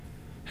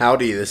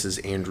Howdy, this is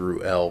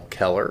Andrew L.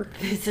 Keller,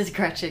 This is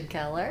Gretchen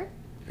Keller.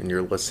 and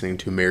you're listening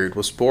to Married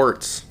with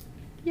Sports.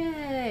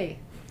 Yay.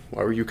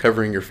 Why were you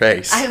covering your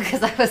face?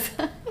 Because I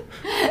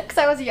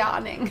was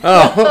yawning.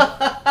 Oh.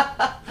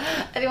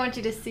 I didn't want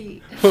you to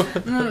see.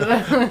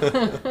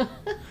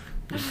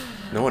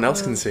 No one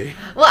else can see.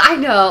 Well, I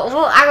know.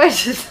 Well, I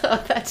was just.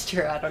 Oh, that's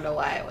true. I don't know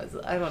why I was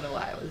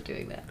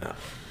doing that. Oh.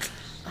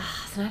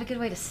 It's not a good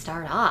way to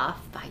start off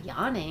by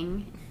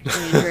yawning,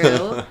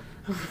 Andrew.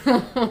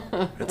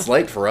 It's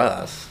late for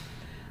us.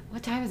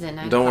 What time is it?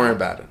 9 Don't worry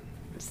o'clock? about it.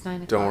 It's 9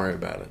 o'clock. Don't worry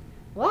about it.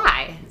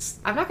 Why?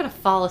 I'm not going to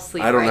fall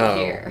asleep I don't right know.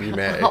 here. You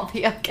may. I'll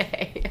be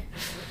okay.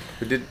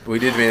 We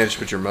did manage to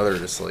put your mother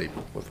to sleep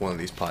with one of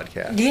these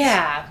podcasts.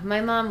 Yeah,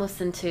 my mom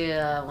listened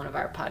to one of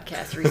our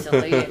podcasts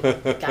recently and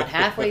got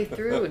halfway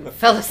through and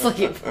fell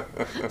asleep.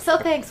 So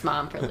thanks,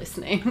 Mom, for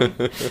listening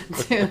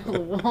to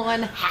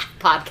one half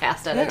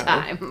podcast at a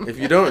time. If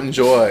you don't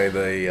enjoy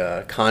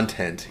the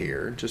content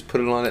here, just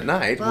put it on at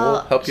night and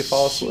we'll help you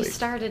fall asleep. She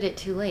started it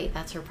too late.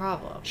 That's her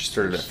problem. She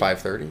started at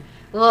 5:30?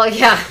 Well,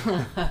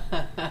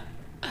 yeah.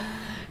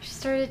 She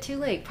started too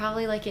late,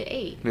 probably like at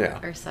 8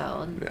 or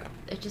so. And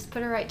it just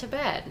put her right to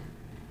bed.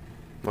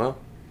 Well.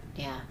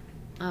 Yeah.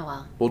 Oh,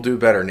 well. We'll do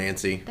better,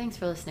 Nancy. Thanks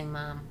for listening,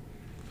 Mom.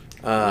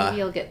 Maybe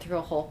you'll get through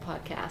a whole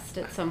podcast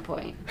at some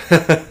point.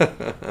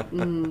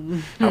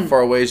 How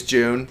far away is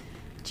June?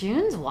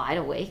 June's wide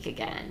awake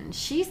again.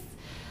 She's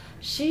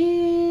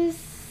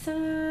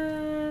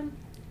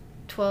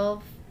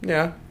 12.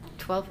 Yeah.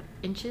 12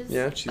 inches.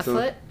 Yeah, she's a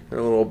foot.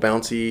 Her little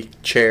bouncy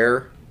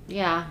chair.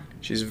 Yeah.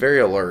 She's very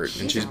alert,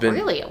 and she's been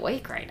really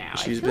awake right now. I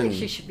feel like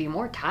she should be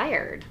more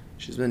tired.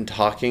 She's been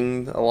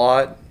talking a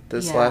lot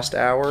this last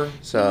hour,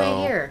 so you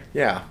might hear.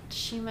 Yeah.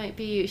 She might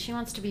be. She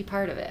wants to be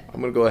part of it.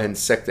 I'm gonna go ahead and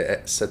set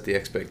the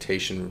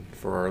expectation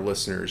for our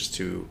listeners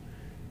to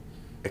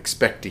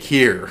expect to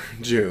hear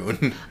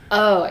June.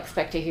 Oh,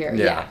 expect to hear.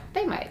 Yeah. Yeah,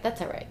 they might.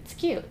 That's all right. It's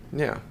cute.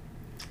 Yeah.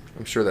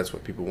 I'm sure that's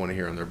what people want to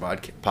hear on their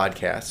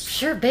podcasts.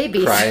 Sure,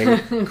 babies.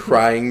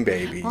 Crying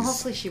babies. Well,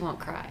 hopefully she won't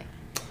cry.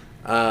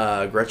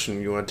 Gretchen,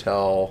 you want to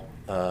tell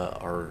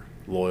our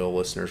loyal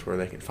listeners where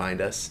they can find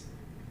us?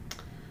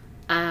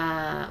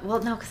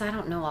 Well, no, because I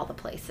don't know all the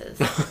places.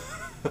 Is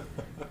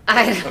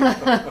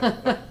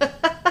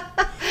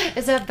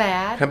that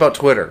bad? How about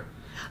Twitter?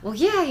 Well,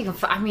 yeah, you can.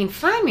 Find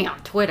me on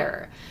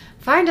Twitter.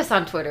 Find us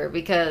on Twitter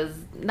because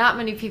not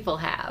many people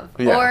have,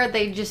 or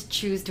they just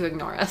choose to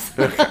ignore us.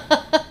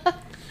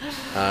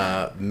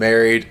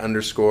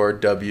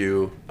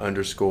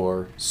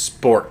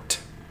 married_W_sport.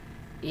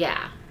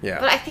 Yeah. Yeah.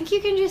 But I think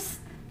you can just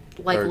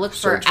look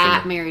for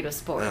 @Married with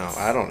Sports. No,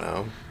 I don't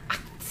know.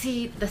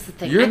 See, that's the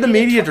thing. You're the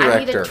media director.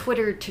 I need a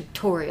Twitter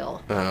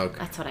tutorial. Oh, okay.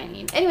 That's what I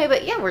need. Anyway,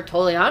 but yeah, we're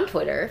totally on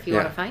Twitter if you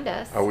want to find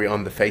us. Are we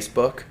on the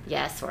Facebook?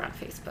 Yes, we're on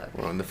Facebook.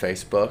 We're on the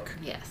Facebook.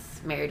 Yes,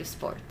 Married with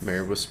Sports.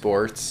 Married with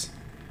Sports.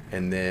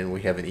 And then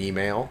we have an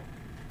email.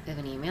 We have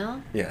an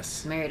email?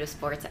 Yes.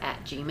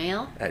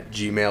 marriedwithsports@gmail.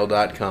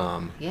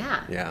 @gmail.com.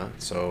 Yeah. Yeah.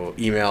 So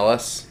email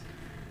us.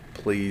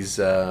 Please,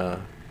 Do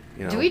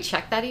we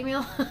check that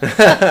email?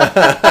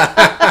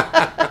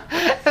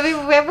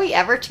 Have we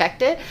ever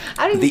checked it?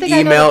 I don't even think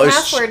I know the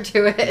password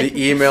to it.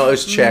 The email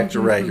is checked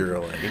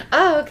regularly.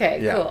 Oh, okay.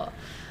 Yeah. Cool.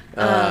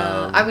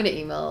 I'm going to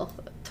email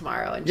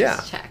tomorrow and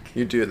just check.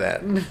 You do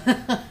that.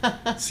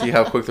 See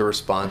how quick the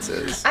response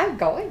is. I'm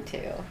going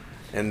to.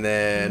 And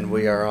then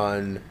we are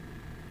on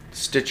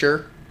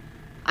Stitcher.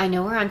 I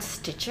know we're on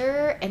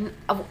Stitcher, and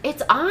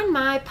it's on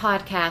my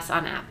podcast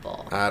on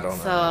Apple. I don't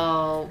know.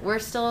 So we're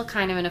still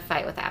kind of in a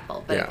fight with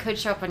Apple, but it could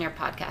show up on your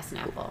podcast on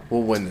Apple.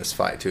 We'll win this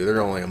fight, too.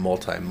 They're only a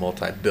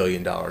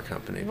multi-billion-dollar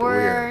company.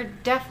 We're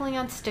definitely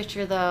on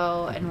Stitcher,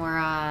 though, and we're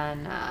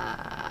on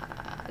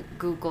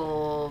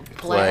Google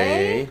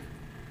Play.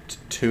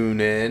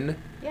 TuneIn.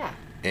 Yeah.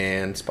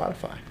 And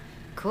Spotify.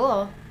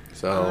 Cool.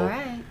 So, all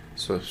right.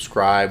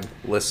 Subscribe,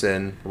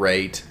 listen,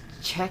 rate.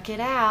 Check it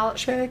out.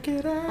 Check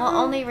it out. Well,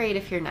 only rate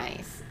if you're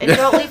nice. And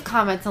don't leave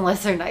comments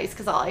unless they're nice,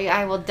 because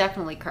I will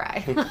definitely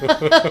cry.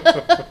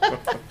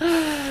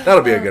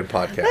 That'll be a good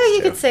podcast, well,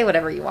 you could say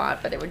whatever you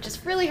want, but it would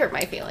just really hurt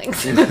my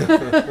feelings.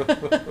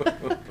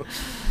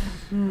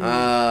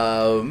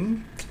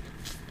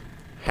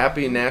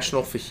 Happy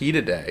National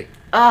Fajita Day.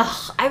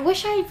 Ugh, I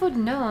wish I would have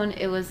known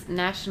it was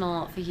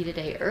National Fajita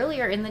Day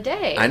earlier in the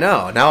day. I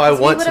know. Now I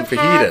want some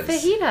fajitas.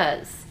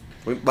 Fajitas.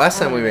 Last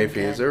time we made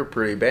fajitas, they were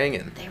pretty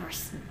banging. They were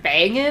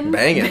banging?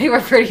 Banging. They were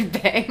pretty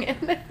banging.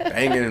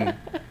 Banging.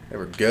 They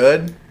were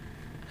good.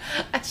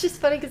 It's just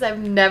funny because I've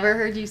never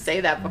heard you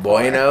say that before.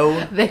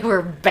 Bueno. They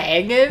were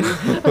banging?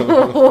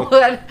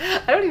 What?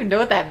 I don't even know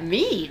what that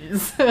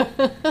means.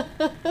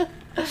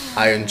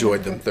 I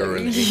enjoyed them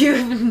thoroughly.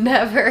 You've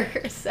never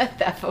said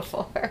that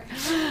before.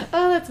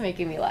 Oh, that's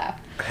making me laugh.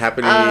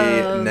 Happy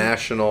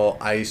National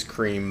Ice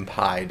Cream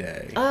Pie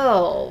Day.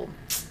 Oh.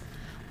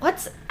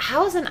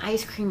 How is an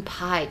ice cream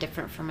pie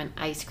different from an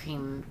ice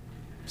cream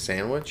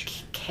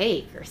sandwich?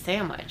 Cake or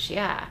sandwich,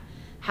 yeah.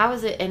 How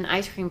is it an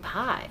ice cream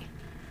pie?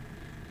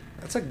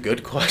 That's a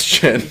good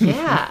question.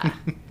 Yeah.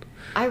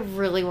 I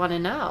really want to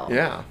know.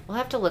 Yeah. We'll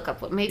have to look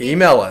up what maybe.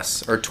 Email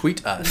us or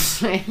tweet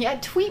us. Yeah,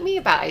 tweet me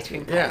about ice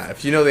cream pies. Yeah,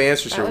 if you know the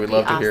answers That here, would we'd be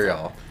love to hear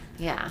awesome.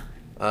 y'all.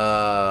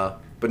 Yeah.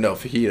 But no,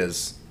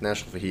 fajitas.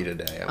 National Fajita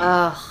Day. I mean,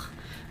 Ugh.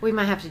 We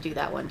might have to do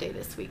that one day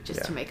this week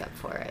just to Yeah. make up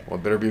for it. well,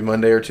 it better be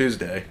Monday or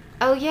Tuesday.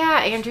 Oh,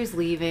 yeah, Andrew's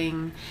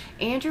leaving.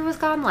 Andrew was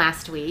gone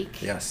last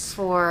week. Yes.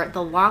 For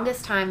the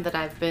longest time that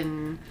I've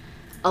been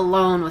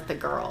alone with the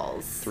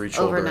girls. 3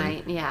 children.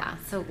 Overnight, yeah.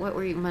 So what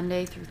were you,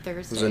 Monday through It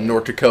Thursday? was in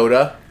North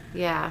Dakota.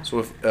 Yeah. So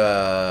if,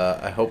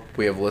 I hope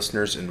we have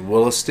listeners in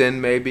Williston,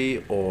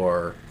 maybe,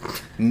 or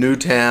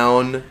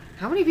Newtown,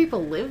 How many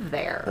people live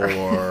there?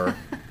 or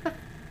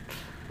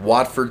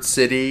Watford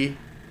City,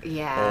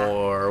 Yeah.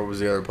 or what was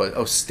the other place?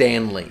 Oh,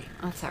 Stanley.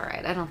 That's all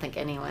right. I don't think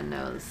anyone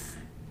knows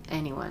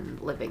anyone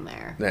living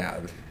there.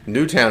 Yeah,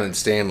 Newtown and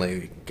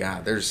Stanley.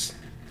 God, there's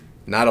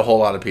not a whole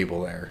lot of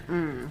people there.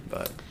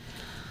 But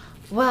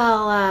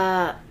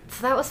Well,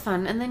 so that was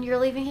fun. And then you're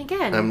leaving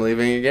again I'm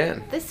leaving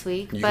again. this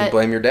week. You but can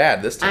blame your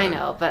dad this I time.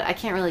 know, but I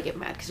can't really get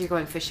mad because you're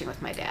going fishing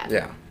with my dad.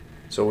 Yeah.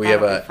 So we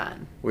That'll have be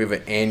fun. we have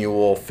an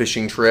annual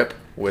fishing trip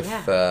with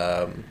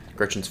Yeah.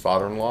 Gretchen's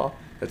father-in-law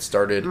that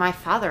started. My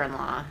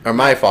father-in-law. Or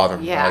my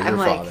father-in-law, Yeah, your I'm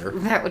father.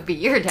 like, that would be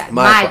your dad.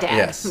 My My fa- dad.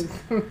 yes.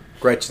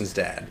 Gretchen's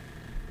dad.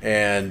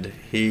 And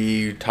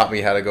he taught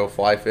me how to go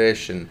fly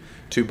fish, and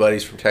 2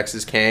 buddies from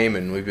Texas came,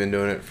 and we've been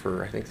doing it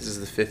for, I think this is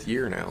the 5th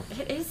year now.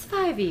 It is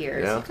 5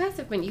 years. Yeah. You guys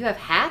have been. You have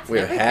hats. We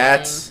and have everything.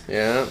 hats,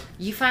 yeah.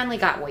 You finally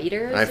got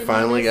waiters. I didn't you,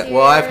 finally this got-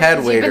 well, I've year? had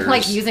 'Cause you've been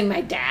like waiters. using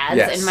my dad's,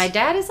 Yes. and my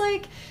dad is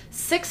like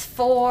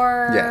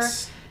 6'4".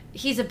 Yes.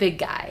 He's a big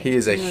guy. He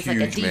is a was like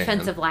huge a man.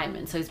 defensive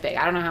lineman, so he's big.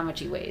 I don't know how much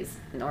he weighs,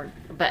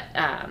 but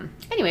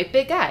anyway,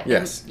 big guy.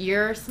 Yes. And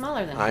you're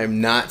smaller than him. I am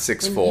not And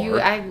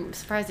 6'4". I'm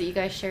surprised that you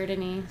guys shared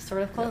any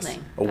sort of Yes.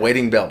 clothing. A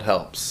wading belt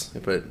helps,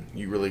 but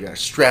you really got to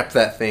strap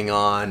that thing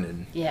on,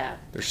 and Yeah.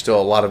 there's still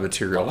a lot of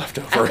material left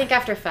over. I think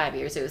after 5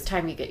 years, it was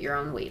time you get your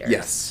own waiters.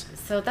 Yes.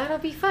 So that'll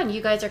be fun.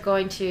 You guys are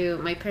going to.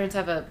 My parents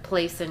have a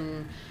place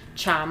in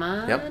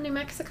Chama, Yep. New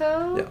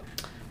Mexico. Yep.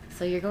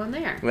 So you're going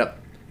there. Yep.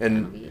 That'll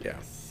And be yeah,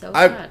 so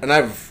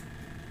fun.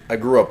 I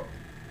grew up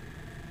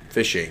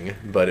fishing,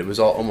 but it was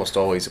almost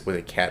always with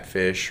a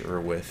catfish or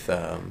with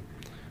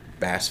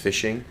bass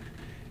fishing,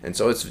 and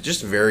so it's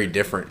just very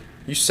different.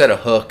 You set a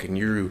hook and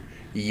you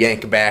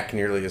yank back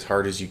nearly as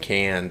hard as you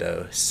can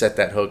to set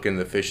that hook in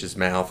the fish's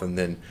mouth, and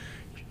then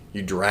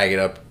you drag it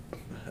up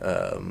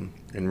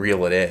and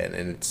reel it in,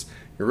 and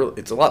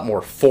it's a lot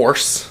more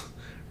force.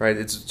 Right,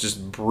 it's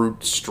just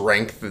brute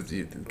strength.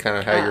 Kind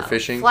of how you're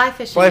fishing. Fly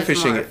fishing. Fly is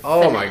fishing. more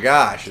Oh my finesse.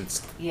 gosh,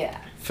 it's Yeah.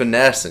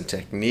 finesse and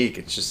technique.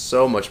 It's just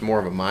so much more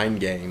of a mind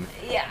game.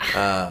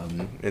 Yeah.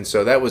 And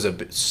so that was a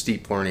bit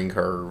steep learning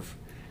curve.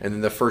 And then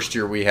the first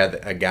year we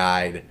had a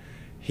guide.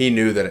 He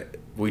knew that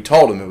we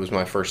told him it was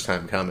my first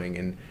time coming,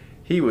 and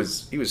he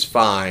was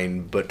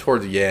fine. But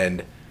toward the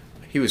end,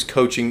 he was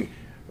coaching.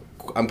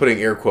 I'm putting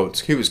air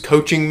quotes. He was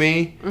coaching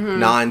me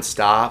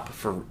nonstop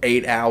for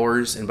 8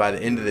 hours, and by the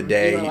end of the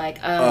day, were like,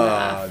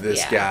 enough. this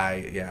Yeah.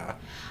 guy, yeah,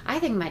 I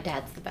think my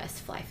dad's the best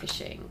fly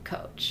fishing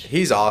coach.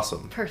 he's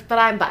awesome. But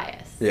I'm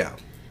biased. Yeah.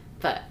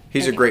 But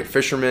He's a anyway. great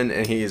fisherman,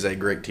 and he is a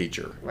great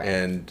teacher. Right.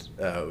 And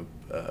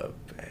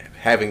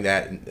having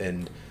that,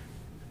 and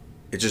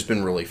it's just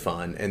been really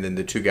fun. And then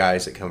the 2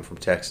 guys that come from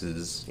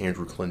Texas,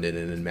 Andrew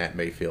Clendenin and Matt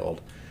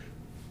Mayfield,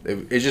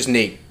 it's just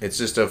neat. It's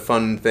just a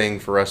fun thing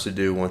for us to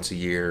do once a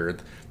year.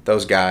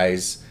 Those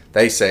guys,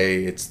 they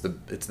say it's the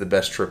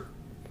best trip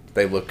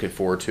they look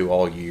forward to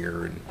all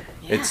year, and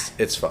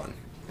it's fun.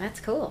 That's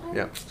cool.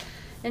 Yeah.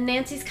 And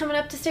Nancy's coming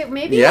up to stay.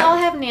 Maybe Yeah. I'll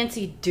have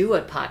Nancy do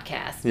a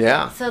podcast.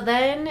 Yeah. So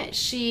then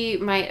she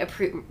might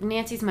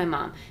Nancy's my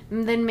mom.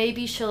 And then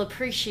maybe she'll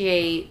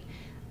appreciate,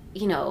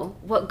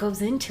 what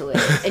goes into it,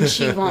 and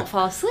she won't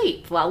fall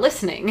asleep while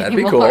listening That'd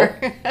be anymore.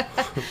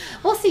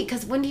 We'll see.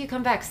 Because when do you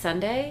come back?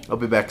 Sunday? I'll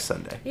be back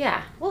Sunday.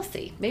 Yeah, we'll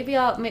see. Maybe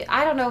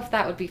I don't know if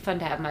that would be fun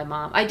to have my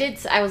mom. I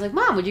was like,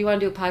 Mom, would you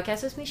want to do a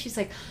podcast with me? She's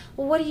like,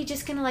 well, what, are you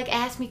just going to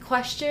ask me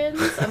questions?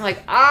 I'm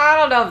like, I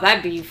don't know if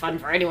that'd be fun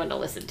for anyone to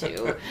listen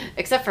to,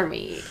 except for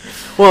me.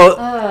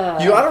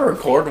 Well, you ought to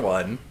record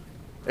one.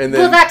 And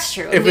then Well, that's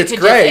true. If We it's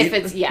could great,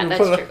 that's we'll true.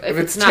 put it- If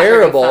it's not very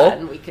terrible,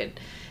 fun, we could,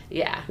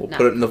 we'll no.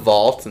 put it in the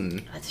vault.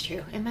 And That's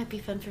true. It might be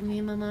fun for me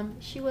and my mom.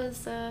 She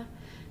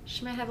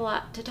might have a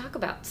lot to talk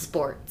about,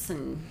 sports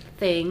and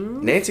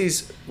things.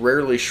 Nancy's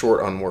rarely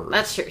short on words.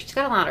 That's true. She's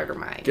got a lot on her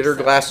mind. Get her a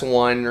so- glass of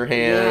wine in her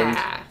hand.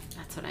 Yeah,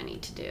 that's what I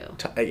need to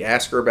do.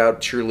 Ask her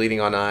about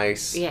cheerleading on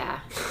ice. Yeah.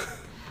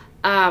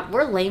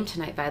 We're lame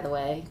tonight, by the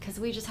way, because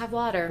we just have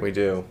water. We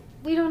do.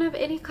 We don't have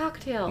any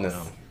cocktails.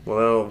 No.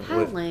 Well,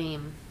 How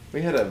lame.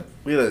 we had a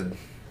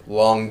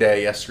long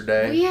day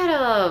yesterday. We had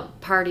a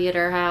party at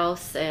our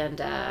house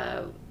and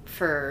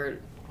for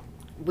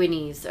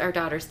Winnie's, our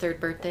daughter's 3rd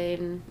birthday,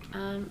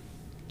 and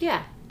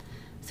yeah,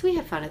 so we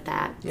had fun at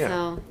that. Yeah.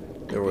 So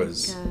There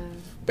was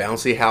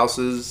bouncy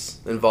houses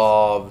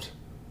involved.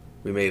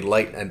 We made a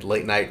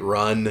late night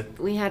run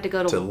we had to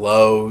go to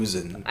Lowe's,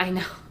 and I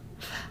know.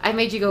 I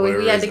made you go. Whatever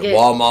We had it to is, get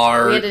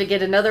Walmart. We had to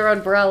get another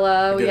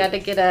umbrella. We did. had to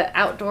get an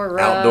outdoor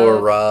rug. Outdoor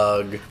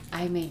rug.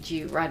 I made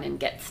you run and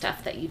get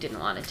stuff that you didn't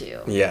want to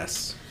do.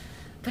 Yes.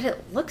 But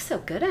it looks so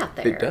good out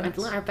there. It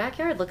does. Our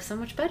backyard looks so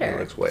much better. It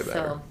looks way better.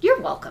 So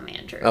you're welcome,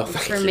 Andrew, Oh,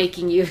 thank for you.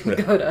 making you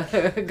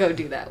go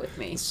do that with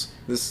me.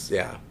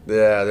 Yeah.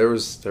 There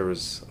was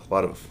a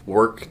lot of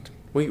work.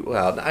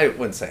 I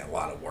wouldn't say a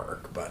lot of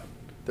work, but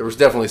there was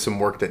definitely some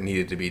work that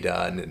needed to be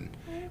done, and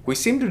we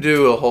seemed to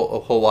do a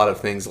whole lot of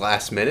things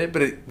last minute,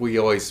 but we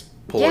always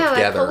pull it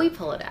together. We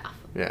pull it off.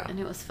 Yeah. And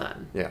it was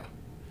fun. Yeah.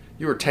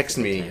 You were texting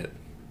me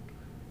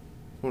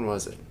when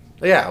was it?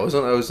 Yeah, I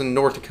was in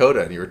North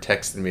Dakota, and you were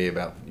texting me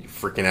about you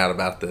freaking out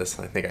about this.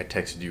 I think I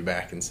texted you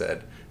back and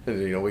said,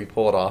 we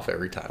pull it off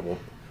every time.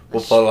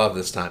 We'll pull it off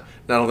this time.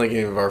 And I don't think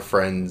any of our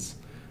friends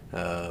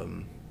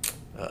could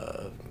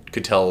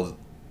tell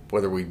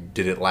whether we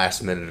did it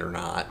last minute or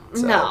not.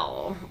 So.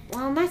 No.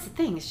 Well, and that's the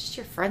thing. It's just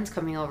your friends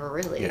coming over,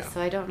 really. Yeah.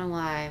 So I don't know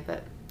why,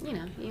 but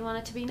you want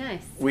it to be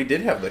nice. We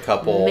did have the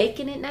couple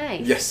Making it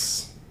nice.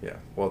 Yes. Yeah.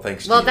 Well,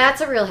 thanks. Well, to you.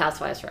 that's a Real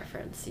Housewives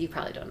reference. You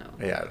probably don't know.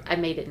 Yeah. I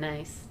made it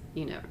nice.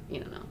 You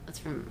don't know. That's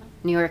from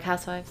New York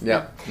Housewives.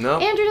 Yeah. No.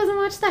 Andrew doesn't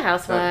watch The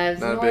Housewives,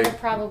 Not nor big.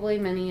 probably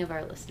many of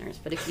our listeners.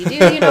 But if you do,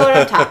 you know what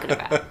I'm talking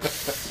about.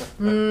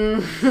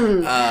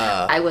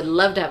 I would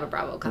love to have a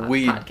Bravo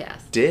we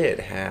podcast. did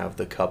have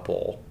the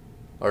couple,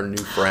 our new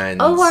friends.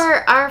 Oh,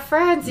 our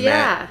friends, Matt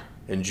yeah.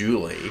 and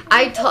Julie.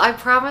 I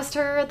promised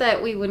her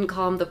that we wouldn't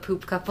call them the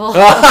poop couple.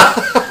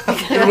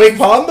 Did we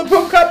call them the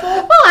poop couple?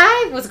 Well,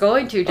 I was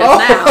going to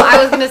just now. I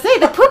was going to say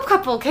the poop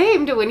couple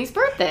came to Winnie's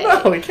birthday.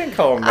 No, we can't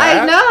call them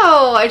that. I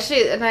know.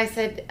 And I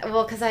said,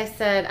 well, because I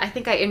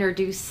think I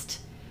introduced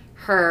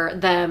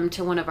them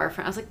to one of our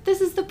friends. I was like,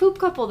 this is the poop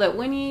couple that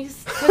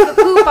Winnie's took a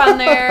poop on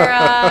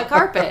their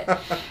carpet.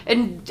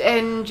 And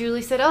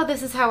Julie said, oh,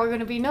 this is how we're going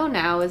to be known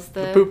now as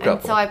the poop and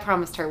couple. so I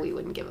promised her we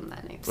wouldn't give them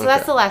that name. So Okay.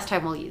 that's the last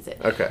time we'll use it.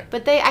 Okay.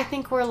 But I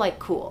think we're like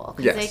cool.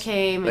 Because Yes. they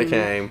came. They And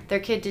came. Their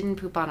kid didn't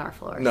poop on our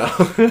floor. No.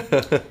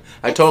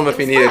 I told him if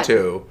he It was needed fun.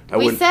 to. I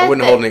We wouldn't said hold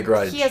that any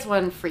grudge. He has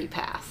one free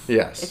pass.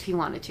 Yes. If he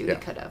wanted to, Yeah. he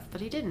could have.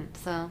 But he didn't,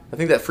 so. I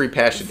think that free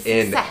pass should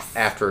end Success.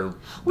 after the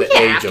Well, yeah,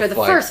 age after of the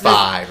like first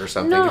 5 or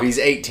something. No. If he's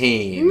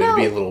 18, No. it'd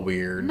be a little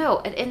weird. No,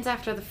 it ends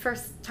after the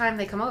first time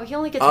they come over. He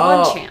only gets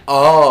Oh. one chance.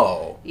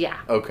 Oh. Yeah.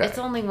 Okay. It's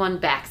only one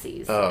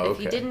backsies. Oh, If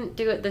he okay. didn't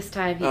do it this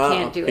time, he Oh,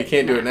 can't do it. he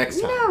can't do it now. next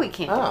time. No, he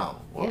can't do Oh,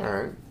 it. well, Yeah. all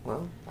right.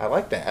 Well, I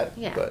like that.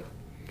 Yeah. But,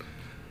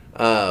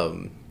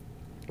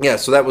 yeah,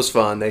 so that was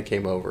fun. They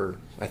came over.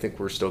 I think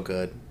we're still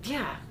good.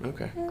 Yeah.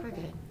 Okay. We're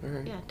good. All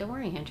right. Yeah, don't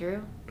worry,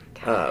 Andrew.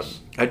 Gosh.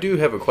 I do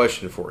have a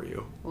question for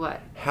you.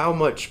 What? How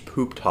much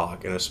poop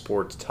talk in a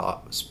sports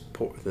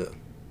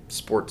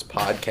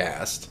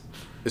podcast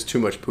is too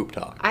much poop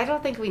talk? I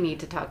don't think we need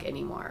to talk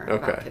anymore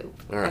about Okay.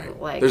 poop. All right.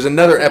 Like, There's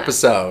another that's enough.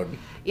 episode.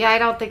 Yeah, I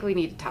don't think we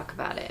need to talk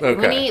about it.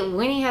 Okay.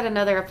 Winnie had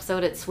another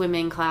episode at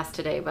swimming class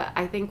today, but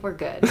I think we're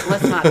good.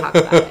 Let's not talk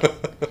about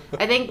it.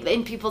 I think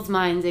in people's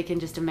minds they can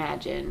just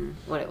imagine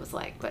what it was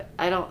like, but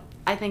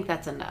I think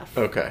that's enough.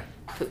 Okay.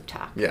 Poop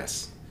talk.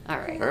 Yes. All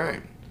right. All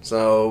right.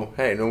 So,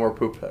 hey, no more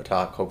poop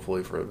talk,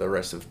 hopefully, for the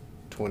rest of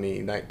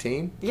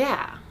 2019.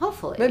 Yeah,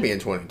 hopefully. Maybe in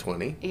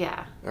 2020.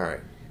 Yeah. All right.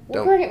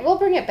 We'll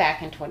bring it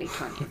back in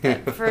 2020.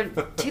 But for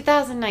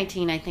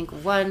 2019, I think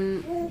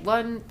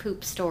one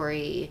poop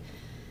story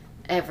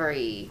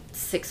every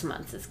 6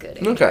 months is good.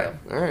 Andrew. Okay.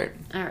 All right.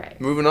 All right.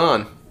 Moving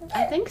on.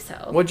 I think so.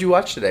 What'd you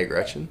watch today,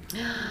 Gretchen?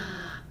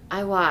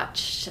 I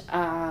watched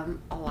a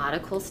lot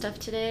of cool stuff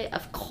today.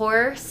 Of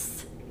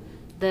course,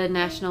 the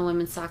National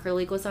Women's Soccer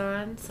League was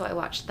on, so I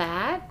watched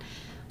that.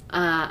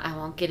 I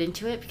won't get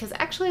into it because I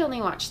actually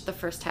only watched the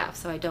first half,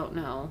 so I don't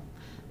know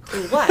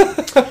who won.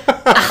 So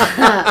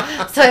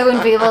I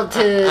wouldn't be able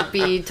to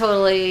be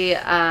totally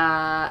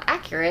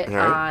accurate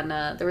Right.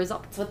 on the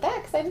results with that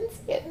because I didn't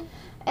see it.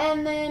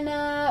 And then,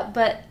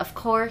 but of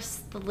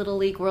course, the Little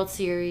League World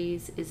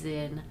Series is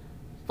in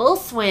full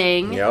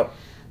swing. Yep.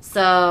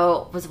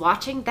 So was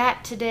watching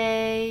that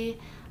today.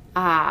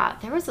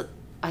 There was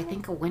I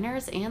think a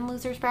winners and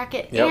losers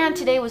bracket. Yep. And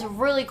today was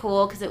really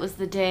cool because it was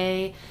the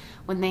day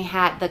when they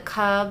had the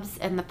Cubs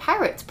and the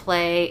Pirates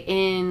play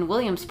in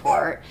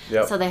Williamsport.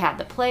 Yep. So they had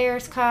the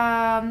players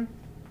come.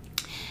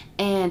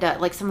 And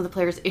like some of the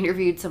players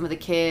interviewed some of the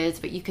kids,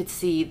 but you could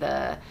see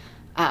the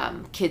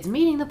kids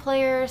meeting the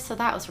players. So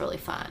that was really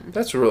fun.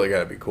 That's really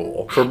got to be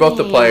cool for both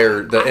the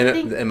think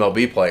the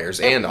MLB players,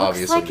 and looks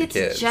obviously like the it's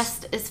kids.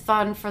 just as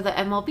fun for the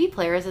MLB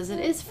players as it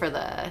is for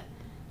the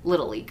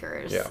Little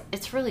Leaguers. Yeah.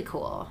 It's really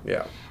cool.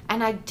 Yeah.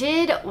 And I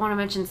did want to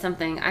mention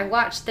something. I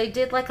watched, they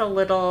did like a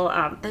little,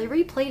 they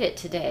replayed it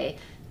today.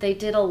 They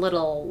did a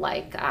little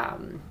like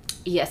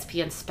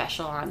ESPN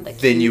special on the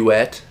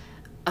Vignette.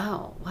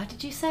 Oh, what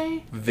did you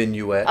say?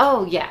 Vignette.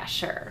 Oh, yeah,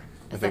 sure.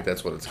 I think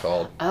that's what it's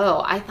called.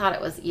 Oh, I thght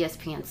it was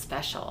ESPN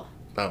special.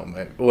 Oh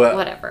man. Well,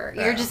 Whatever.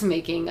 You're just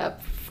making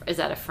up, is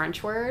that a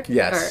French word?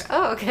 Yes.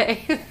 Oh,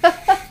 okay.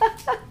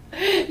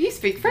 You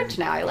speak French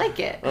now. I like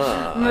it.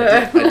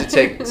 I did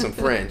take some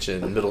French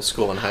in middle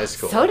school and high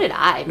school. So did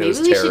I. Maybe we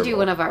should do terrible.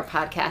 one of our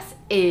podcasts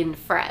in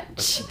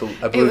French.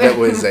 I believe that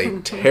was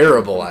a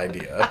terrible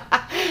idea.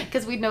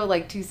 Because we know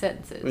like 2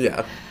 sentences.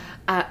 Yeah.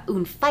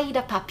 Une feuille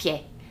de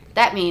papier.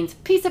 That means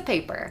piece of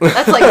paper.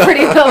 That's like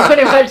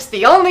pretty much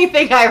the only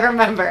thing I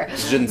remember.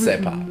 Je ne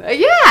sais pas.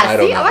 Yeah, I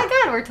don't see? know. Oh my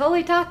God, we're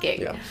totally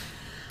talking. Yeah.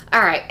 All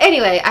right.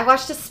 Anyway, I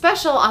watched a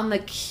special on the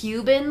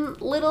Cuban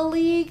Little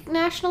League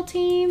national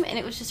team, and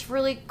it was just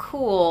really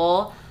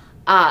cool.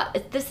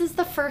 This is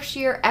the first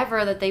year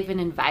ever that they've been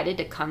invited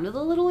to come to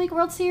the Little League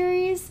World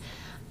Series.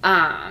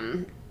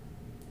 And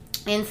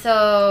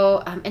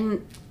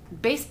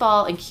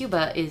baseball in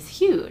Cuba is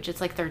huge. It's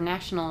like their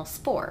national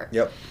sport.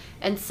 Yep.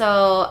 And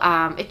so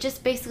it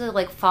just basically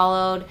like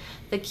followed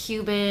the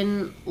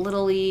Cuban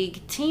Little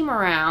League team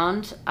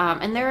around,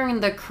 and they're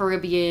in the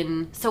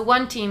Caribbean. So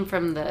one team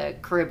from the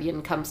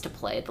Caribbean comes to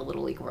play the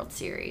Little League World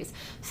Series.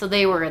 So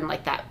they were in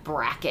like that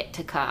bracket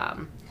to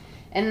come,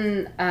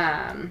 and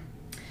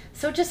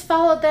so just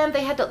followed them.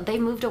 They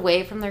moved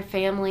away from their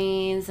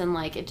families, and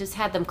like it just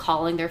had them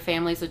calling their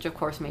families, which of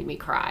course made me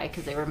cry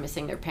because they were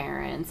missing their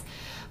parents.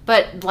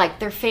 But, like,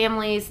 their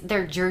families,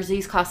 their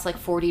jerseys cost, like,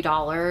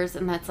 $40,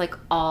 and that's, like,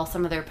 all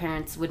some of their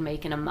parents would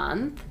make in a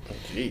month.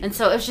 Jeez. And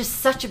so it was just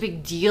such a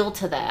big deal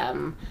to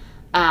them.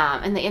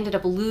 And they ended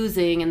up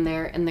losing in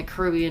the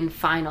Caribbean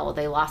final.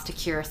 They lost to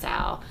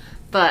Curacao.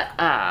 But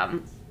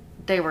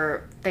they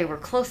were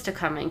close to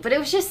coming. But it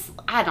was just,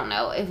 I don't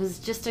know, it was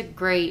just a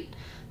great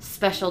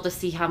special to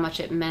see how much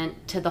it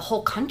meant to the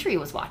whole country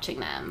was watching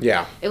them.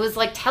 Yeah. It was,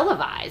 like,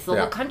 televised, the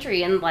Yeah. whole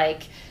country, and,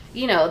 like...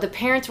 You know, the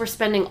parents were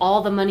spending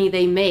all the money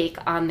they make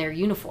on their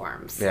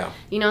uniforms. Yeah.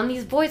 You know, and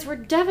these boys were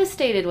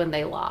devastated when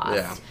they lost.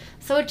 Yeah.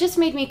 So it just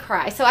made me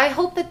cry. So I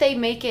hope that they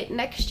make it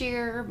next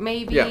year,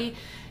 maybe. Yeah.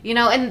 You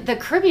know, and the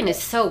Caribbean is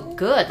so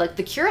good. Like,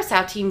 the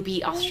Curacao team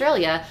beat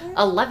Australia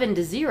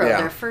 11-0 Yeah.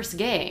 their first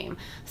game.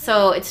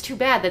 So it's too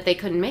bad that they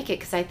couldn't make it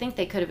because I think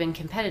they could have been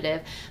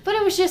competitive. But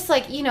it was just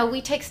like, you know, we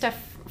take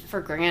stuff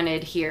for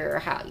granted here,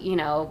 how, you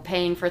know,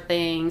 paying for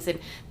things, and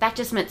that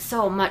just meant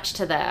so much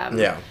to them.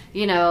 Yeah.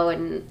 You know,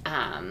 and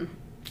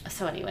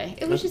so anyway,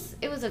 it was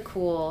a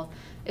cool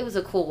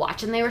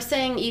watch. And they were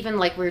saying, even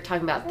like we were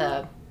talking about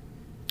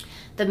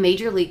the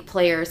major league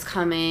players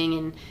coming,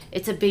 and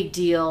it's a big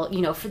deal, you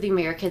know, for the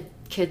American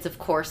kids, of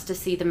course, to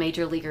see the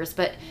major leaguers,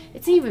 but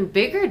it's an even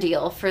bigger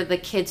deal for the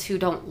kids who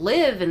don't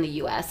live in the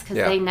U.S. because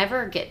they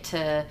never get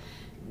to,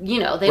 you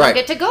know, they don't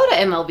get to go to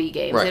MLB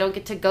games. Right. They don't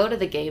get to go to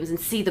the games and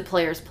see the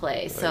players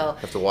play. So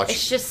have to watch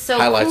it's just so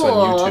highlights cool.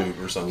 on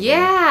YouTube or something.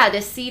 Yeah,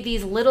 to see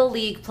these little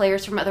league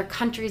players from other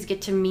countries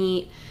get to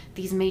meet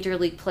these major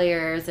league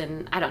players.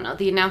 And I don't know,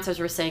 the announcers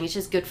were saying it's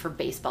just good for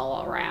baseball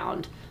all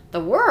around the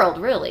world,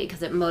 really,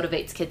 because it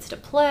motivates kids to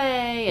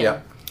play. And Yeah.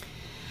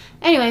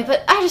 Anyway,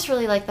 but I just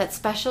really like that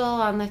special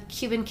on the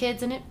Cuban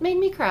kids, and it made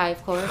me cry,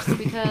 of course,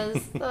 because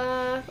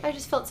I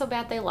just felt so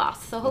bad they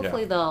lost. So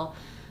hopefully they'll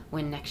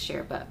win next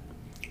year. But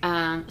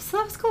so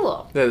that was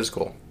cool. That is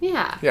cool.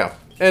 Yeah. Yeah.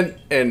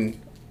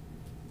 And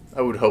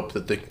I would hope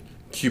that the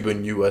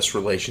Cuban-U.S.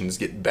 relations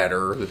get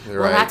better. Right?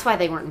 Well, that's why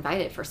they weren't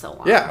invited for so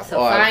long. Yeah, So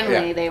well,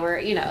 finally they were,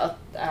 you know,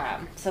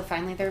 so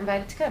finally they're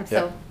invited to come.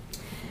 So,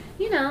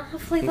 you know,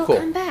 hopefully they'll Cool.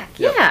 come back.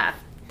 Yeah. Yeah.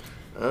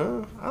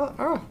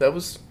 Oh, that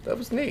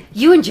was neat.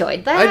 You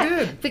enjoyed that? I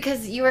did.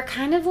 Because you were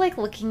kind of like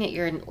looking at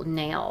your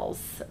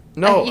nails.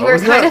 No, you I were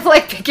was kind not. of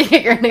like picking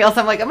at your nails.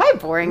 I'm like, am I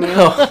boring you?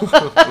 No.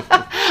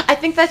 I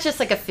think that's just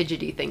like a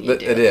fidgety thing you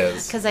do. It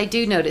is. Because I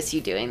do notice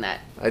you doing that.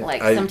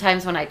 I-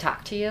 Sometimes when I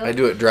talk to you. I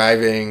do it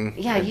driving.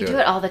 Yeah, I you do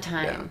it all the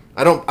time.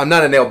 Yeah. I'm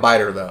not a nail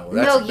biter though.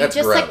 That's You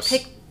just gross.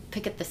 like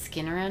pick at the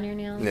skin around your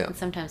nails. Yeah. And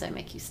sometimes I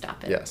make you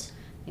stop it. Yes.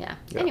 Yeah.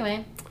 Yeah.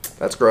 Anyway.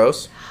 That's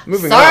gross.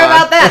 Moving Sorry on.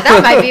 about that.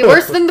 That might be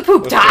worse than the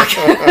poop talk.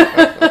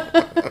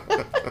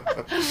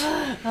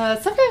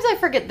 Sometimes I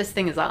forget this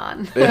thing is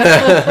on.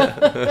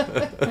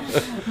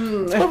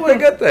 It's probably a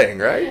good thing,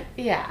 right?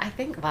 Yeah, I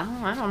think. Well,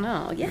 I don't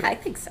know. Yeah, I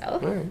think so. All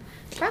right.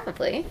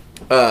 Probably.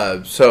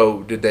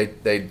 So did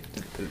they?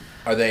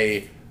 Are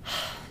they?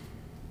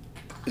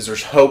 Is there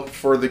hope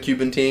for the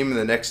Cuban team in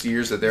the next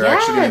years that they're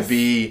actually going to Yes.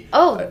 be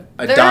Oh,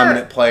 a they're-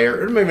 dominant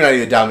player, or maybe not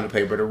even a dominant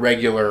player, but a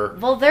regular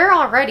Well, they're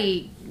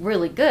already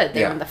really good.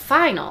 They're Yeah. in the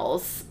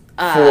finals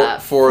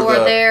For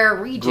the their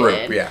region.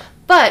 group, yeah.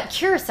 But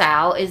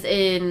Curacao is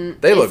in.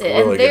 They look is in-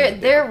 really and they're,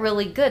 good. They're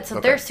really good, so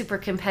Okay. they're super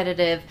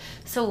competitive.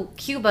 So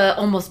Cuba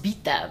almost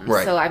beat them.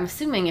 Right. So I'm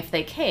assuming if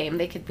they came,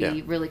 they could be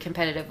Yeah. really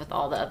competitive with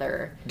all the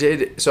other.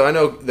 So I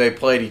know they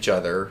played each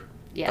other.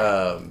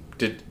 Yeah.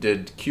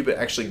 Did Cuba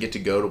actually get to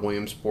go to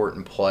Williamsport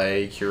and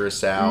play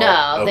Curacao?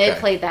 No, they Okay.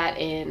 played that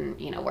in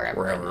wherever.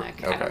 Wherever.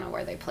 Like, I Okay. don't know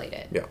where they played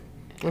it. Yeah.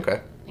 Okay.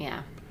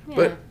 Yeah.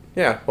 But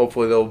yeah,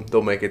 hopefully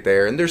they'll make it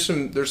there. And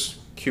there's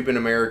Cuban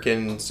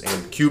Americans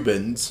and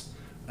Cubans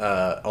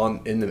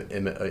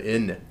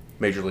in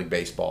Major League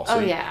Baseball. So Oh,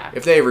 yeah.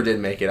 if they ever did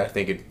make it, I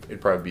think it'd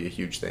probably be a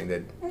huge thing.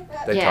 They'd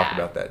talk Yeah.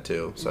 about that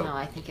too. So No,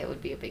 I think it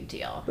would be a big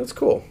deal. that's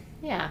cool.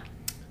 Yeah.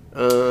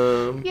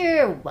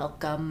 You're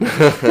welcome.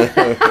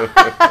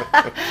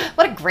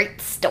 What a great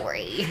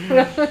story.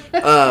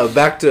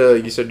 Back to,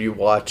 you said you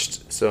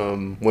watched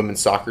some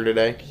women's soccer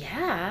today.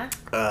 Yeah.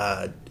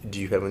 Do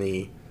you have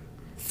any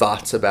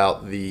thoughts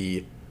about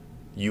the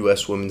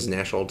U.S. women's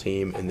national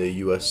team and the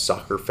U.S.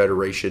 Soccer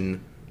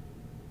Federation,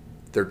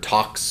 their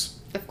talks?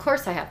 Of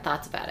course I have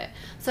thoughts about it.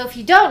 So if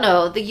you don't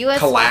know, the U.S.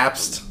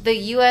 collapsed. The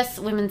U.S.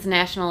 women's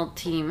national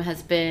team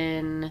has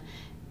been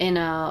in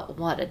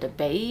a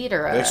debate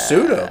or They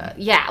sued them.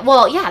 Yeah,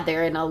 well, yeah,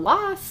 they're in a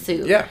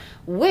lawsuit Yeah.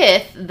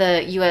 with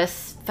the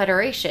U.S.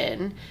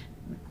 Federation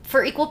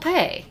for equal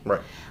pay. Right.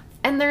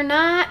 And they're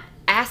not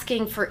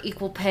asking for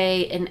equal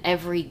pay in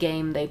every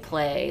game they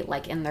play,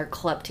 like in their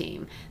club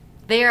team.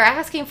 They are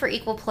asking for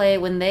equal pay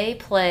when they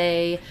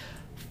play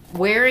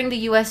wearing the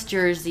U.S.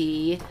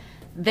 jersey.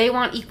 They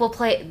want equal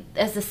play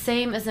as the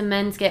same as the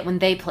men's get when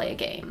they play a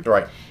game.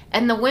 Right.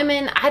 And the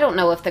women, I don't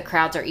know if the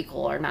crowds are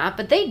equal or not,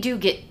 but they do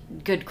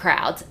get good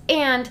crowds.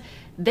 And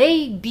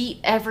they beat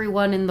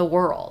everyone in the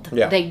world.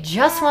 Yeah. They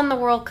just won the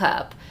World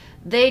Cup.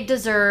 They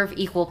deserve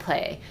equal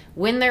pay.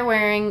 When they're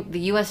wearing the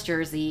U.S.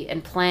 jersey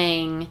and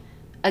playing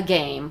a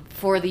game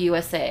for the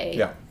USA,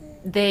 Yeah.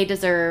 they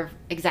deserve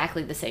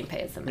exactly the same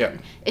pay as the men.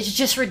 Yeah. It's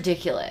just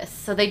ridiculous.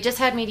 So they just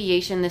had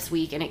mediation this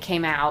week, and it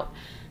came out.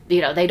 You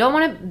know, they don't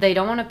want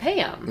to pay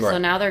them. Right. So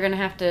now they're going to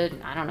have to,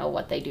 I don't know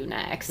what they do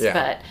next. Yeah.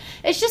 But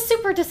it's just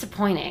super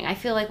disappointing. I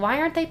feel like, why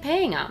aren't they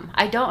paying them?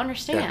 I don't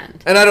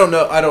understand. And I don't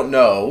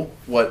know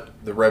what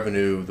the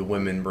revenue the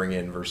women bring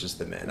in versus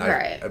the men.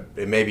 Right.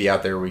 It may be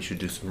out there. We should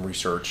do some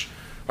research.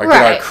 Or Right,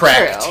 get our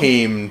crack true.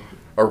 team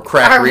or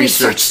crack Our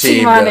research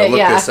team on to it, look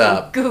yeah. this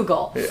up.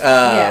 Google.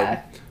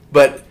 Yeah.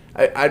 But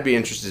I'd be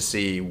interested to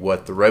see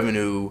what the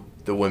revenue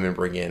the women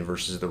bring in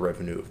versus the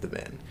revenue of the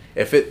men.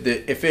 If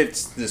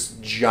it's this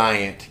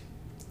giant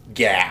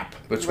gap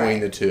between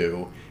Right. the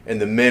two, and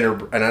the men are,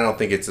 and I don't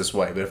think it's this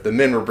way, but if the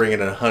men were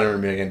bringing in $100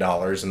 million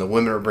and the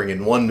women are bringing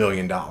 $1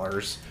 million,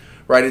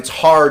 right? It's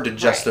hard to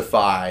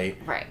justify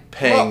Right.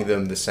 paying Well-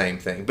 them the same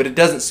thing, but it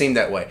doesn't seem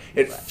that way.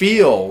 It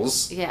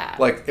feels Yeah.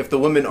 like if the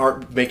women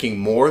aren't making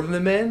more than the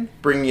men,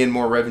 bringing in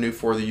more revenue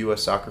for the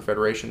U.S. Soccer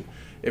Federation,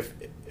 if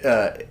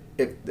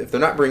they're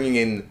not bringing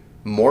in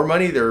more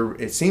money,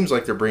 it seems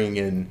like they're bringing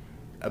in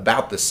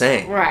about the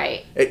same.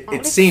 Right.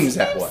 It seems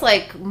that way. It's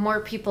like more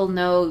people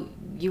know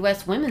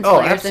U.S. women's Oh,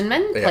 players than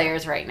men's yeah.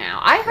 players right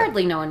now. I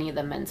hardly know any of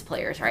the men's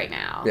players right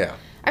now. Yeah.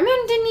 Our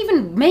men didn't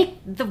even make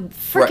the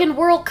freaking Right.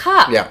 World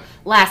Cup Yeah.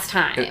 last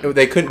time.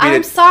 They couldn't beat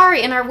I'm it.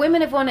 sorry, and our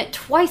women have won it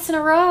twice in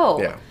a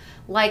row. Yeah.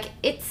 Like,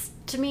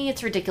 to me,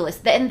 it's ridiculous.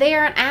 And they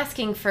aren't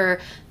asking for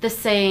the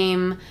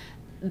same,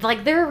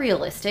 like, they're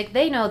realistic.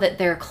 They know that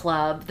their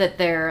club, that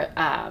their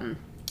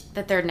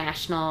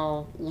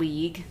national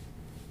league,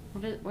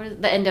 what is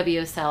the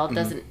NWSL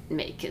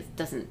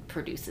doesn't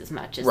produce as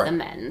much as Right. the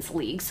men's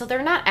league. So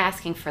they're not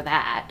asking for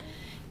that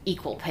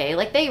equal pay.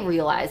 Like, they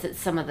realize that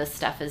some of this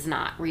stuff is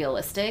not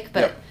realistic, but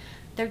Yep.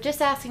 they're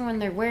just asking when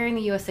they're wearing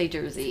the USA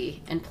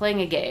jersey and playing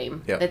a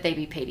game Yep. that they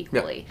be paid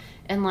equally.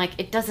 And, like,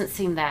 it doesn't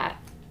seem that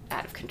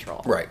out of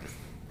control. Right.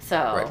 So,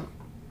 Right.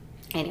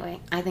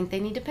 anyway, I think they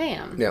need to pay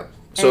them. Yeah.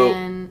 So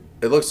And,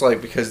 it looks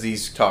like because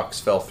these talks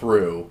fell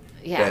through,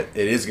 Yeah. that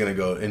it is going to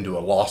go into a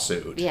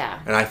lawsuit. Yeah.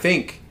 And I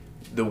think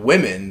the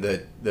women,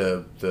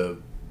 the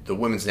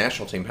women's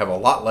national team, have a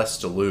lot less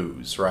to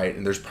lose, right?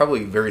 And there's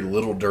probably very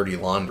little dirty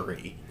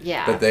laundry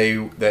Yeah.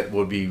 that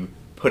would be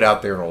put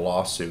out there in a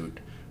lawsuit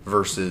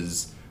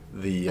versus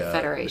the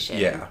Federation.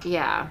 Yeah.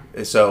 Yeah.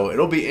 So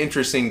it'll be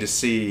interesting to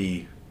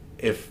see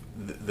if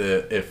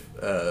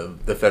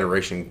the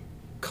federation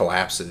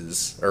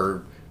collapses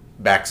or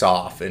backs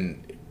off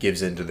and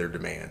gives in to their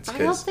demands. I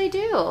hope they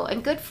do.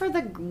 And good for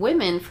the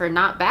women for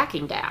not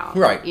backing down.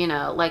 Right. You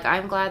know, like,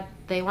 I'm glad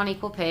they want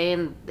equal pay,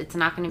 and it's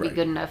not going to be Right.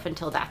 good enough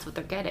until that's what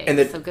they're getting.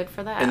 And so good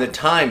for that. And the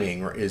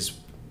timing is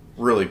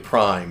really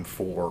prime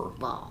for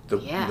Well, the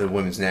yeah.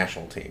 women's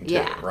national team too,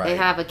 yeah, right? they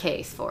have a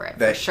case for it,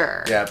 That- for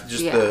sure. Yeah,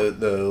 just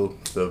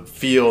the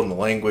feel and the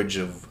language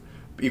of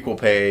equal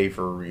pay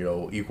for,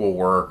 equal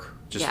work,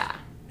 just Yeah.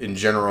 in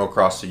general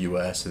across the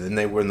U.S. And then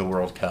they win the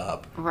World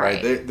Cup,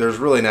 Right. There's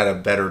really not a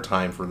better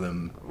time for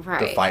them to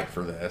Right. fight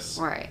for this,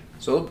 Right.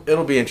 So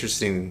it'll be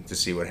interesting to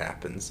see what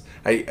happens.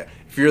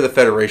 If you're the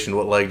federation,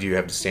 what leg do you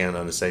have to stand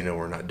on to say no,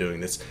 we're not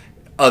doing this?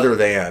 Other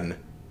than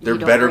there You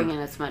don't better bring in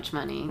as much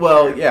money.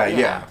 Well,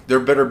 yeah. There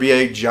better be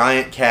a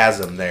giant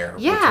chasm there.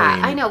 Yeah,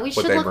 between I know. We what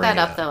should they look bring that in.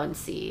 up though and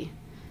see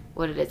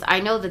what it is. I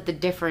know that the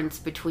difference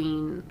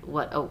between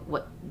what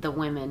the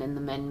women and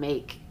the men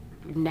make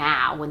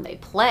now when they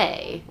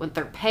play, when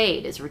they're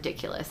paid, is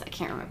ridiculous. I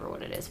can't remember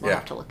what it is. We'll Yeah.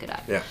 have to look it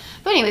up. Yeah.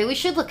 But anyway, we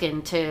should look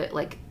into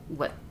like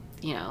what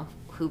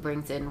who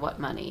brings in what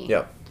money.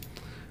 Yep.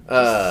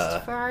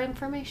 Just for our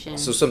information.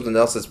 So something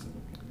else that's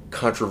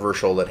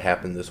controversial that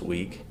happened this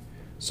week.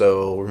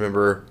 So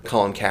remember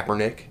Colin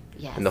Kaepernick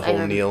yes, and the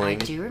whole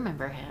kneeling? I do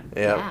remember him.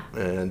 Yeah.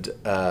 Yeah.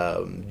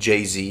 And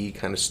Jay-Z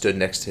kind of stood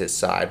next to his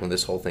side when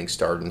this whole thing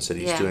started and said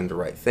he's Yeah. doing the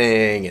right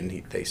thing and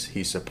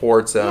he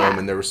supports them. Yeah.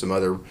 And there were some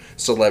other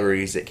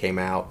celebrities that came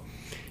out.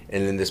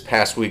 And then this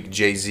past week,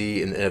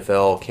 Jay-Z and the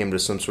NFL came to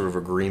some sort of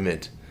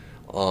agreement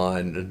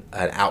on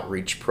an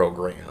outreach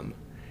program.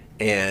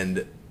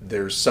 And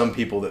there's some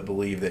people that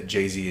believe that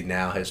Jay-Z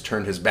now has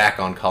turned his back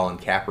on Colin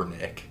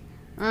Kaepernick,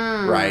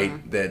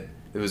 right? That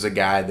it was a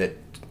guy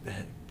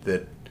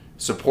that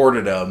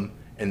supported him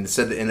and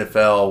said the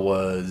NFL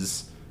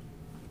was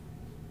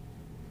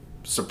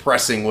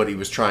suppressing what he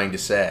was trying to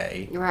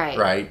say,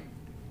 right?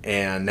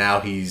 And now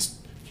he's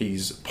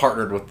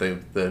partnered with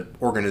the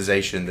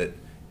organization that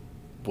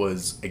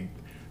was, I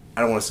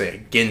don't want to say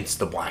against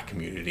the black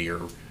community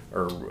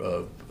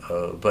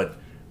but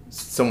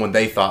someone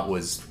they thought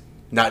was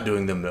not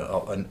doing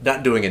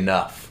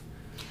enough.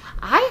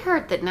 I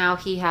heard that now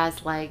he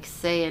has like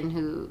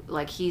saying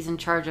he's in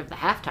charge of the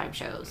halftime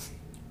shows.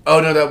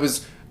 Oh no, that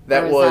was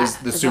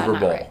the Super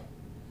Bowl. Right?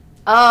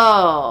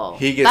 Oh,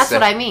 that's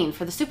what I mean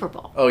for the Super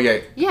Bowl. Oh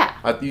yeah,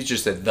 yeah. You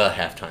just said the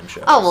halftime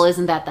show. Oh well,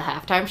 isn't that the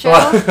halftime show?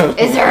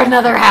 Is there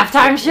another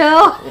halftime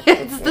show?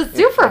 It's the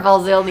Super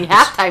Bowl's the only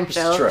halftime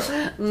show. It's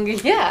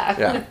true.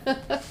 Yeah.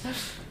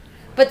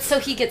 But so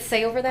he gets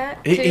say over that?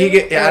 I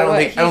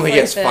don't think he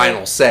gets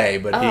final say,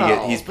 but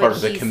he's part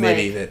of the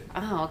committee that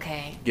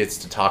gets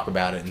to talk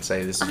about it and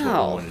say this is what we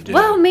want to do.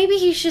 Well, maybe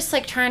he's just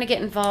like trying to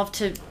get involved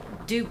to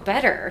do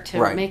better,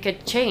 to make a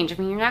change. I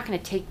mean, you're not going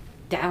to take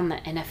down the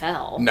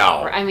NFL.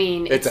 No. I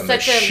mean, it's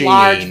such machine. a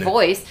large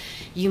voice.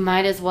 You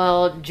might as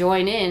well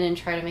join in and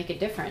try to make a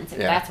difference if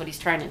that's what he's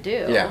trying to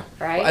do. Yeah.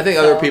 Right? Well, I think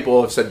other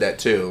people have said that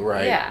too,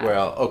 right? Yeah.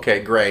 Well,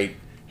 okay, great.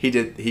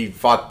 He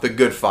fought the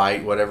good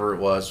fight, whatever it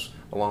was,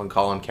 along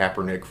Colin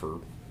Kaepernick for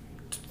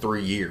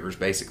 3 years,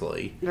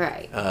 basically.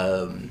 Right.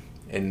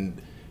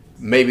 And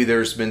maybe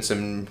there's been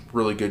some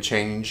really good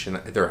change, and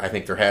I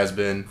think there has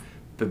been,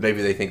 but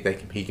maybe they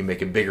think he can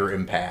make a bigger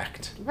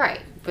impact.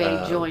 Right.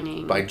 By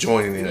joining the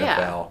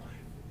NFL.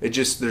 It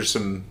just there's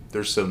some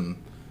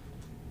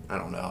I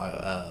don't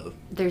know.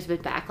 There's been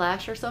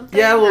backlash or something.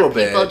 Yeah, a little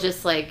bit. People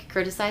just like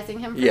criticizing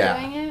him for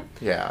doing it.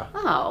 Yeah.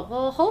 Oh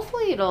well,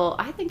 hopefully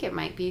I think it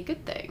might be a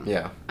good thing.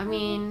 Yeah. I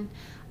mean,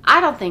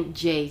 I don't think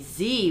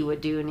Jay-Z would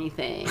do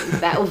anything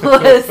that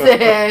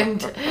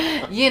wasn't,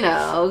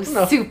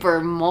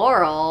 super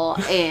moral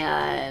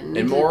and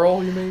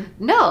immoral. You mean?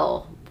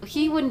 No.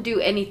 He wouldn't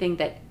do anything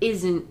that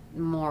isn't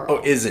moral.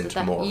 Oh, isn't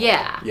moral.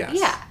 Yeah. Yes.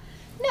 Yeah.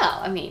 No,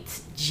 I mean,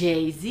 it's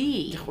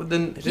Jay-Z. Well,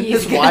 then didn't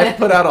his wife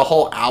put out a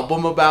whole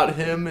album about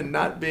him and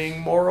not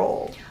being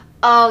moral?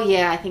 Oh,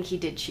 yeah, I think he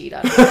did cheat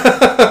on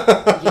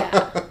her.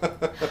 Yeah.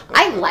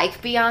 I like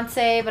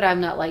Beyonce, but I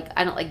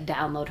don't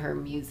download her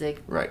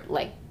music. Right.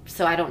 Like,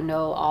 so I don't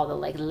know all the,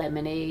 like,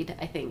 Lemonade.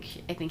 I think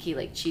he,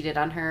 like, cheated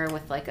on her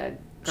with, like, a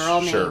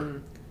girl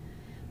named...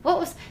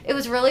 It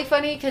was really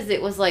funny because it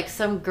was, like,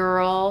 some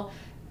girl...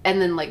 And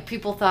then, like,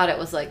 people thought it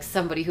was, like,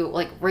 somebody who,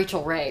 like,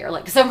 Rachel Ray, or,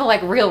 like, someone,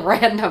 like, real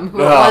random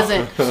who it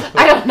wasn't.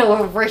 I don't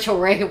know if Rachel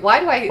Ray...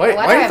 Why are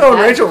you throwing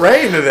Rachel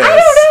Ray into this? I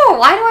don't know.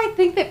 Why do I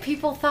think that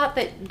people thought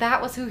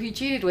that was who he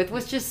cheated with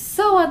was just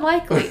so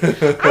unlikely?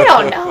 I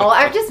don't know.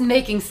 I'm just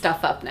making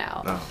stuff up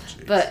now. Oh,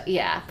 geez. But,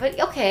 yeah. But,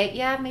 okay,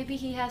 yeah, maybe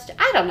he has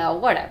to... I don't know.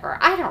 Whatever.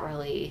 I don't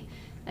really...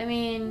 I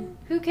mean,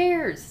 who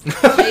cares?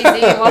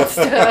 Jay-Z wants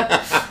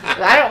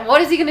to...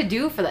 what is he going to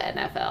do for the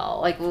NFL?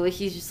 Like,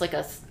 he's just like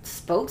a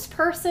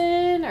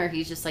spokesperson, or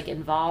he's just like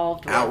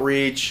involved with...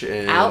 Outreach?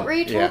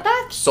 Outreach? Yeah.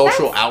 Well,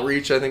 social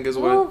outreach, I think is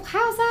what... Well,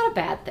 how's that a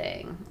bad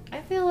thing?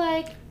 I feel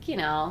like,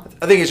 I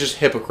think it's just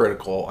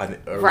hypocritical.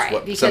 Right,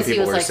 what because some people he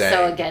was are like saying.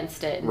 So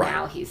against it, and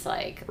now he's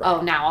like,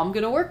 oh, now I'm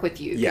going to work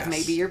with you, because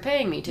maybe you're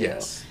paying me to.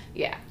 Yes.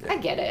 Yeah, I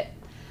get it.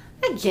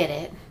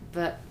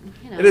 But,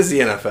 It is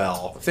the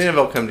NFL. If the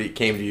NFL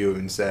came to you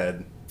and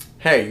said,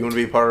 hey, you want to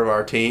be part of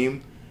our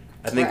team?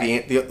 I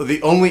think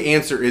the only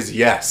answer is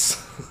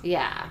yes.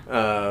 Yeah.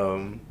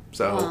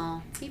 So.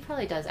 Well, he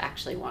probably does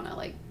actually want to,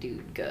 like,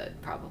 do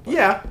good, probably.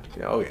 Yeah.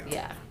 Oh,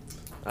 yeah.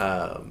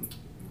 Yeah.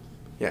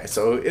 Yeah,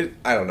 so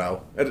I don't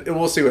know.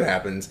 We'll see what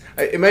happens.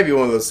 It might be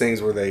one of those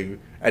things where they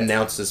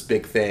announce this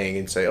big thing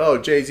and say, oh,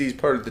 Jay-Z's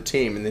part of the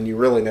team, and then you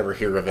really never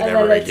hear of it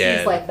ever again.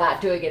 He's like not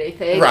doing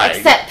anything. Right.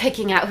 Except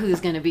picking out who's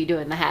going to be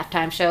doing the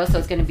halftime show. So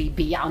it's going to be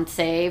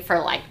Beyonce for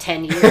like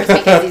 10 years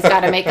because he's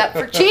got to make up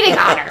for cheating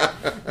on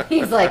her.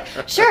 He's like,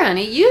 sure,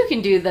 honey, you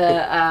can do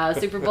the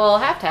Super Bowl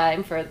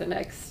halftime for the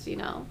next,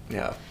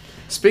 Yeah.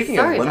 Speaking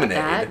of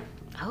lemonade.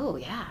 Oh,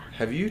 yeah.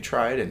 Have you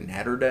tried a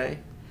Natter Day?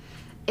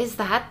 Is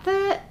that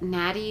the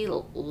Natty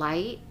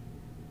Light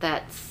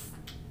that's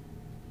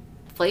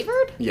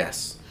flavored?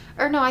 Yes.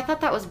 Or no, I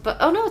thought that was...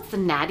 oh, no, it's the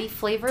Natty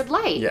flavored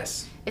light.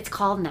 Yes. It's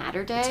called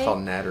Natter Day? It's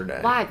called Natter Day.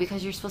 Why?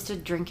 Because you're supposed to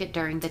drink it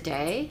during the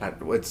day? I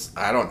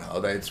don't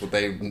know. That's what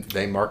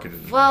they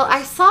marketed. Well,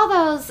 I saw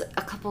those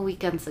a couple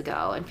weekends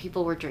ago, and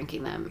people were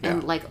drinking them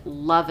and, like,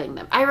 loving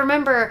them. I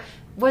remember...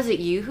 Was it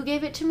you who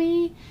gave it to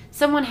me?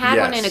 Someone had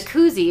one in a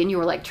koozie, and you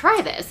were like,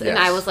 try this. And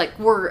I was like,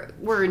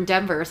 we're in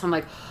Denver, so I'm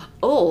like...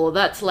 oh,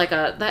 that's like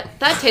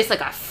that tastes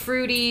like a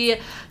fruity,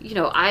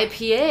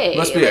 IPA.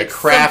 Must be a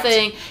craft.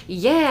 Something.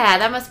 Yeah,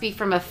 that must be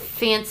from a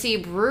fancy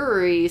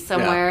brewery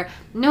somewhere. Yeah.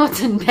 No,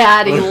 it's a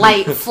Natty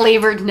Light,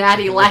 flavored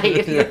Natty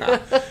Light. Yeah.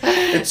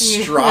 It's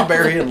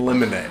strawberry and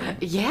lemonade.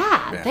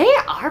 Yeah, they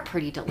are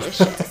pretty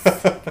delicious.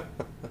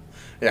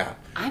 Yeah.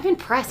 I'm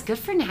impressed. Good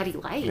for Natty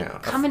Light. Yeah.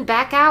 Coming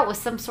back out with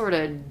some sort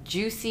of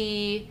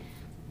juicy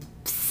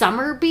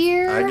summer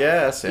beer. I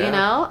guess,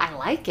 yeah. I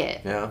like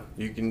it. Yeah.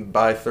 You can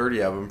buy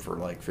 30 of them for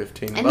like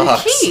 $15. And they're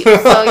cheap.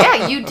 So,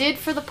 yeah, you did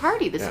for the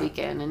party this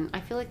weekend, and I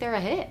feel like they're a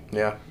hit.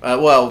 Yeah.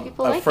 Well,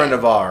 People a like friend it.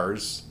 of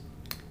ours,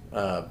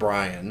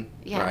 Brian,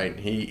 right?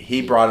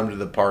 He brought him to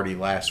the party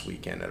last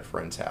weekend at a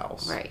friend's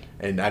house. Right.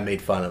 And I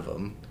made fun of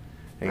him.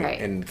 And, right.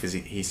 And because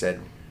he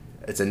said,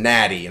 it's a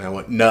natty. And I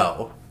went,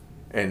 no.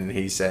 And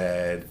he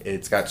said,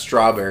 it's got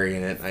strawberry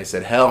in it. And I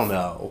said, hell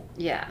no.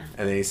 Yeah.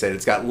 And then he said,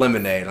 it's got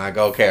lemonade. And I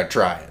go, okay, I'll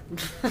try it.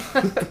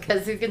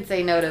 Because who can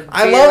say no to beer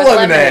I love with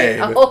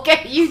lemonade. Oh,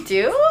 okay, you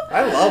do?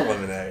 I love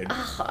lemonade.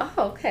 Oh,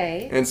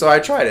 okay. And so I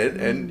tried it,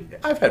 and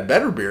I've had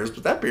better beers,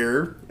 but that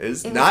beer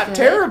is not good?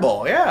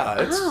 terrible.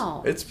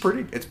 Yeah, it's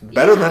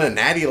better than a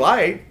Natty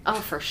Light. Oh,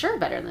 for sure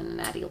better than a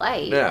Natty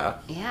Light. Yeah.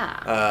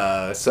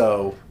 Yeah.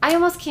 So I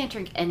almost can't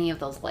drink any of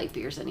those light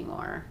beers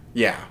anymore.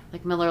 Yeah.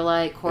 Like Miller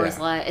Lite, Coors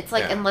Light. It's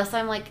like, Yeah. unless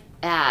I'm like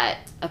at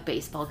a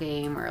baseball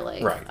game or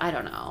like, I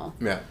don't know.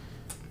 Yeah.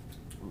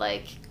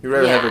 Like, You'd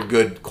rather have a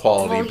good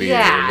quality beer.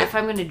 Yeah, if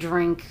I'm going to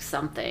drink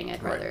something,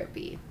 I'd rather it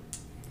be,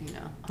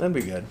 That'd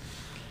be good.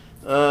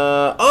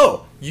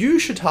 You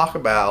should talk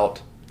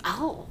about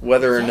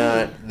whether or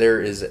not there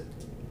is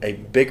a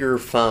bigger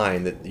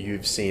fine that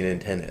you've seen in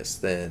tennis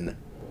than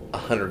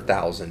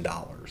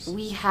 $100,000.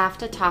 We have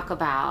to talk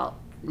about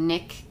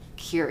Nick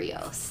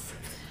Kyrgios.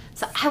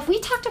 So, have we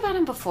talked about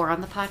him before on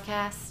the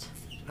podcast?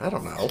 I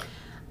don't know.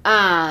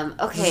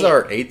 Okay. This is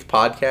our 8th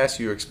podcast.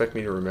 You expect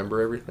me to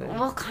remember everything?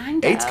 Well,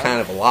 kind of. 8's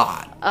kind of a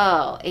lot.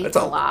 Oh, 8's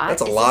a lot.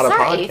 That's a lot of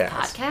podcasts. 8th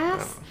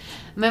podcast?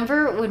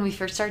 Remember when we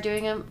first started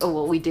doing them? Oh,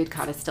 well, we did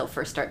kind of still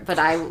first start, but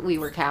we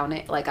were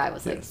counting. Like, I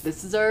was like,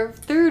 this is our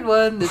 3rd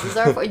one. This is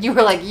our 4th. You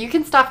were like, you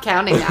can stop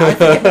counting now.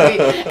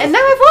 And now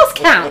I've lost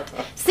count.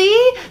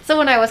 See? So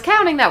when I was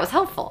counting, that was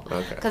helpful.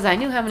 Okay. Because I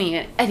knew how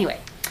many. Anyway.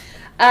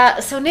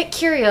 So Nick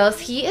Kyrgios,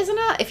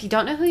 if you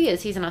don't know who he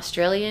is, he's an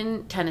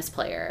Australian tennis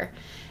player.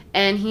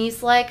 And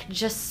he's like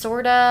he's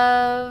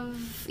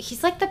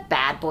like the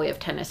bad boy of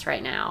tennis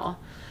right now.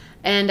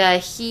 And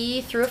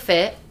he threw a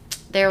fit.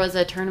 There was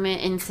a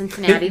tournament in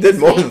Cincinnati. He did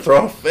more than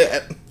throw a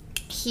fit.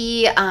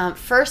 He,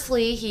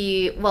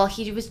 he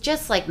was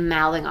just like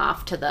mouthing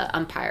off to the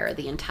umpire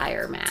the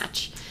entire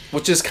match.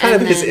 Which is kind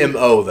of his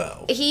MO,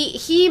 though.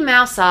 He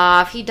mouths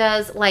off. He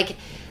does, like,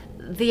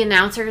 the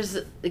announcers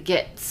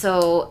get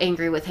so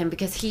angry with him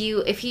because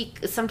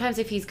sometimes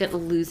if he's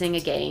losing a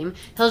game,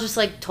 he'll just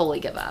like totally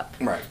give up.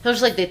 Right. He'll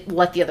just like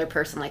let the other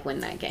person like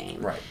win that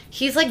game. Right.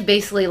 He's like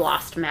basically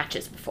lost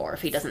matches before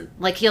if he doesn't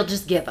he'll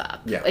just give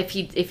up. Yeah. If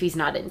he's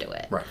not into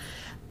it. Right.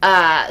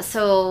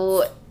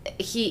 So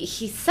he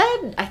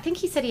said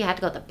he had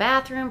to go to the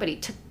bathroom, but he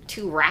took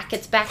 2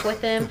 rackets back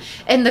with him,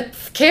 and the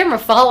camera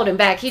followed him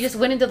back. He just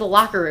went into the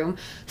locker room,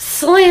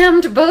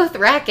 slammed both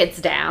rackets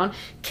down,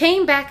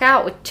 came back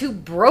out with 2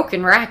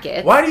 broken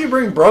rackets. Why do you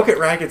bring broken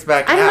rackets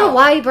back out? I don't know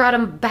why he brought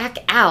them back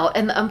out,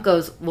 and the ump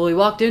goes, well, he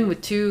walked in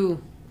with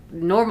 2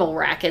 normal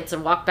rackets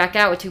and walked back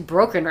out with 2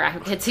 broken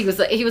rackets. He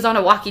was on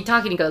a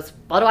walkie-talkie, and he goes,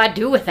 what do I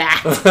do with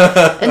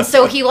that? And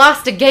so he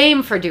lost a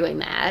game for doing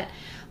that.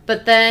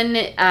 But then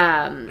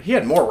he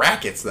had more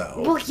rackets,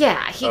 though. Well,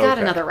 yeah, he got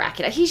another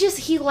racket.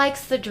 He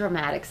likes the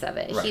dramatics of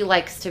it. Right. He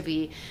likes to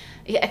be.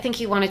 I think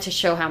he wanted to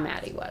show how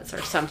mad he was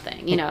or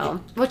something,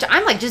 Which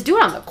I'm like, just do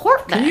it on the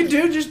court then. Can you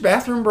do just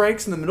bathroom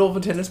breaks in the middle of a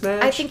tennis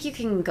match? I think you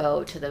can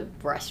go to the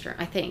restroom.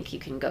 I think you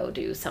can go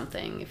do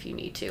something if you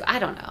need to. I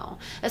don't know.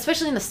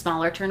 Especially in the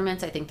smaller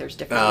tournaments, I think there's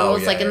different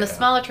rules. In the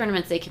smaller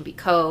tournaments, they can be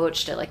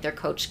coached. Like their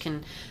coach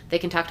can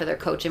talk to their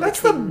coach in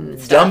between.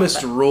 That's the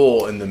dumbest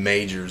rule in the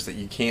majors, that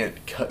you can't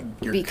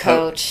be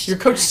coached. Your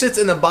coach sits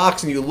in the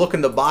box and you look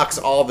in the box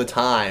all the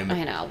time.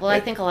 I know. Well, I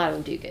think a lot of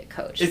them do get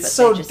coached. It's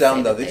so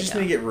dumb, though. They just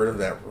need to get rid of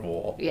that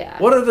rule. Yeah.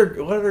 What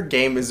other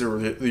game is there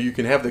that you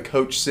can have the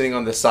coach sitting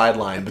on the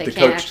sideline, but they the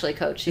can't coach actually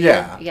coach you?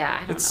 Yeah. Yeah. I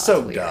don't know. It's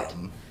so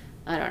dumb.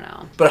 I don't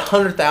know. But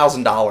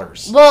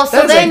 $100,000. Well,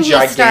 so then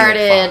he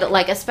started,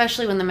 like,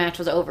 especially when the match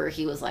was over,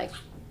 he was like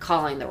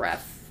calling the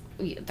ref.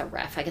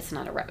 I guess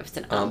not a ref, it's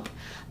an ump.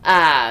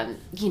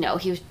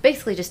 He was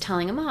basically just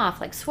telling him off,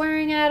 like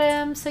swearing at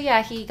him. So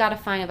yeah, he got a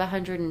fine of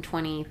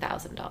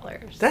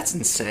 $120,000. That's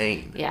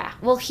insane. Yeah.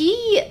 Well,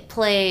 he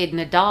played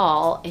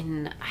Nadal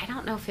I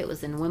don't know if it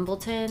was in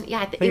Wimbledon.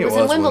 Yeah, I think it was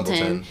in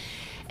Wimbledon.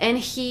 And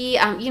he,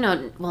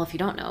 well, if you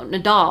don't know,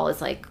 Nadal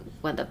is like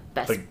one of the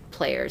best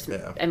players.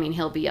 Yeah. I mean,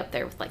 he'll be up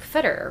there with like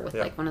Federer, with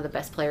Yeah. like one of the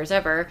best players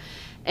ever.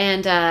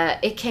 And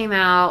it came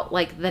out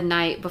like the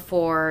night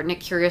before. Nick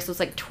Kyrgios was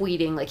like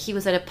tweeting, like he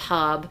was at a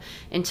pub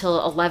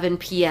until 11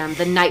 p.m.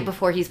 the night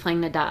before he's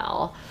playing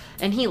Nadal.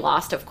 And he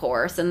lost, of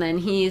course. And then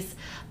he's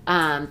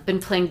been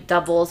playing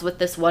doubles with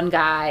this one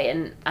guy.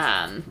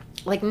 And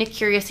like Nick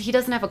Kyrgios, he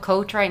doesn't have a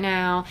coach right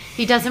now.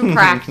 He doesn't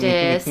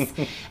practice.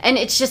 And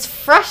it's just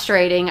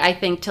frustrating, I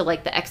think, to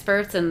like the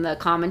experts and the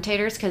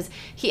commentators, because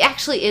he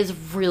actually is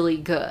really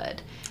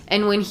good.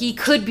 And when he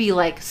could be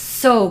like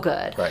so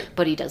good, Right.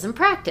 but he doesn't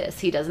practice.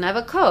 He doesn't have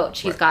a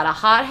coach. He's got a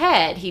hot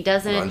head. He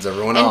doesn't. Runs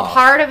everyone and off.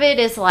 part of it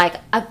is like,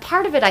 a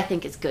part of it I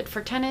think is good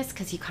for tennis,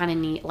 because you kind of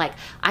need, like,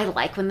 I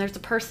like when there's a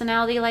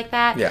personality like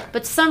that. Yeah.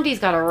 But somebody's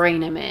got to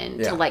rein him in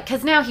Yeah. to like,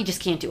 because now he just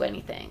can't do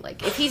anything.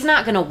 Like, if he's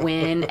not going to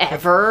win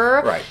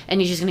ever, Right.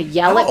 and he's just going to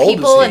yell How at old is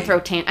people he? and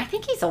throw I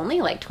think he's only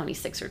like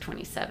 26 or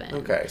 27.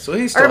 Okay, so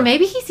he's still... Or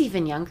maybe he's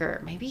even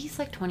younger. Maybe he's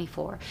like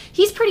 24.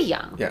 He's pretty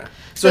young. Yeah.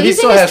 So he he's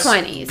still in his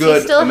has 20s. good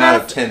He still amount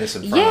has, of tennis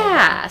in front of him.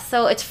 yeah.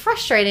 So it's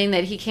frustrating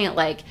that he can't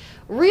like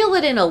reel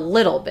it in a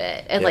little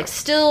bit and Yeah. like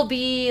still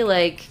be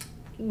like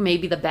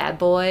maybe the bad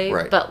boy,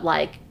 Right. but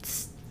like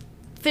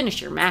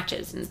finish your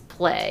matches and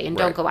play and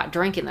don't Right. go out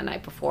drinking the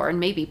night before, and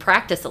maybe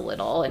practice a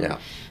little and Yeah.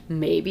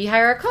 maybe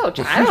hire a coach.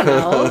 I don't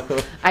know.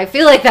 I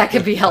feel like that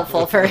could be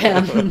helpful for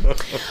him.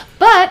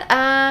 But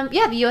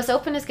yeah, the U.S.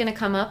 Open is going to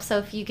come up, so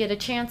if you get a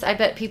chance, I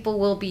bet people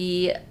will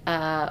be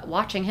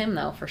watching him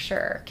though for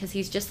sure, because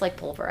he's just like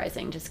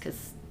pulverizing, just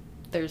because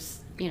there's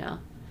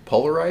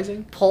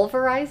Polarizing?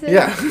 pulverizing.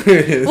 Yeah. What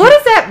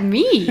does that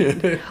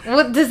mean?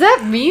 What does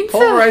that mean?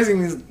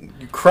 Polarizing is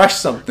you crush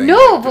something.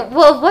 No, but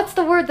what's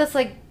the word that's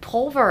like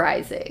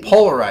pulverizing?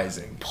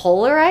 Polarizing.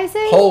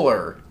 Polarizing?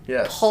 Polar.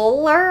 Yes.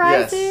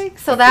 Polarizing?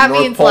 Yes. So Like that the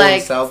North means Pole and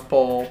like, South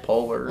Pole,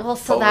 polar. well,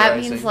 so that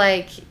polarizing. means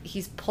like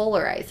he's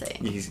polarizing.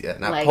 He's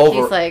not like,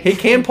 pulver. he's like- He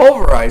can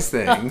pulverize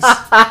things.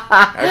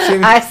 I've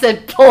seen. I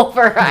said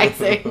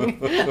pulverizing.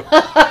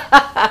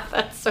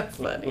 That's so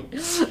funny.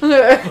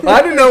 I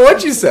didn't know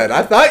what you said.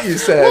 I thought you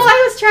said Well,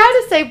 I was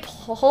trying to say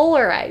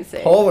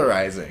polarizing.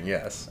 polarizing.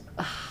 Yes.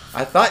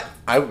 I thought.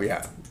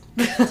 Yeah.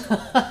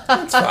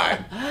 That's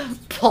fine.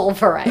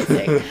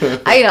 Pulverizing.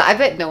 I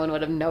bet no one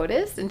would have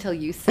noticed until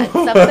you said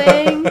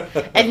something,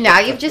 and now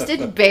you've just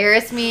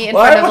embarrassed me in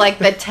front of like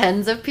the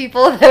tens of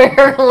people that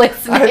are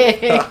listening.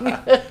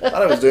 I thought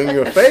I was doing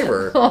you a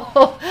favor.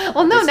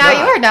 Well, no, It's now not.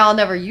 you are. Now I'll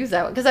never use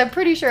that one, because I'm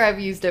pretty sure I've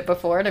used it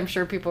before, and I'm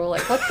sure people were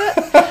like, "What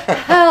the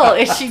hell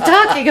is she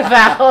talking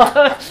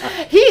about?"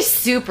 He's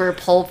super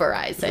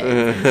pulverizing.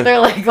 They're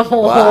like, "What?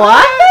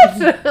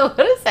 What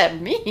does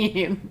that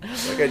mean?"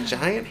 Like a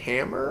giant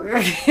hammer.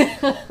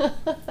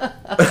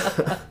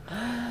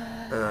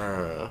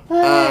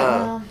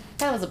 Well,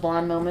 that was a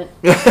blonde moment.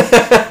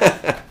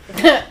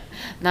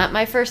 Not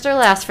my first or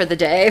last for the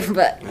day,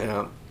 but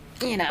Yeah.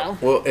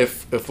 Well,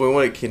 if we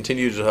want to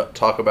continue to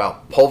talk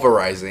about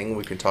pulverizing,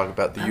 we can talk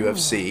about the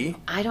UFC,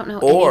 I don't know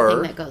Or-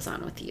 anything that goes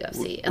on with the UFC,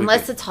 we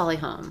unless could- it's Holly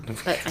Holm.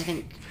 But I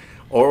think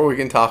or we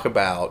can talk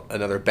about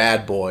another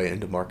bad boy in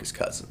DeMarcus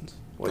Cousins.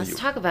 What do let's you?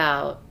 talk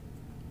about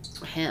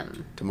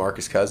him.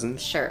 DeMarcus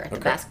Cousins. Sure, the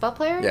Okay. basketball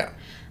player. Yeah.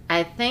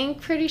 I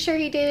think pretty sure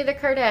he dated a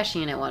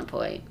Kardashian at one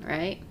point,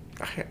 right?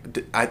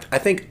 I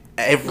think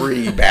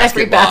every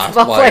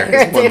basketball player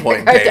at one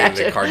point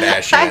dated a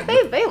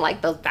Kardashian. They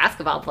like those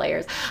basketball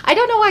players. I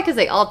don't know why, because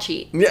they all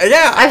cheat.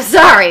 Yeah. I'm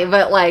sorry,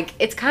 but like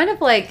it's kind of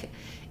like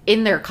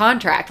in their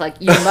contract, like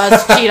you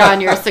must cheat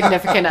on your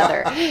significant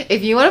other.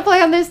 If you want to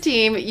play on this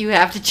team, you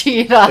have to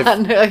cheat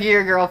on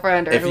your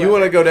girlfriend or If you whoever.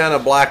 want to go down a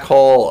black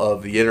hole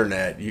of the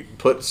internet, you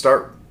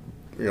start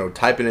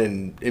typing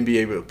in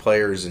NBA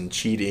players and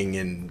cheating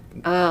and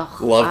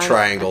love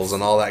triangles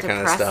and all that kind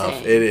of stuff.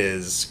 depressing. It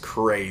is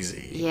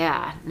crazy.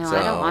 Yeah, no, I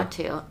So- don't want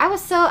to.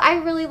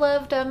 I really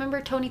loved,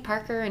 remember Tony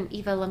Parker and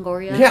Eva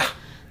Longoria? Yeah.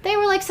 They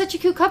were like such a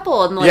cute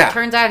couple, and like Yeah.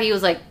 turns out he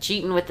was like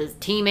cheating with his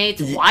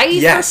teammates' wife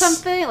yes. or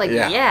something. Like,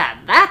 Yeah. yeah,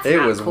 that's It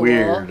not was cool.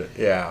 weird.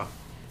 Yeah.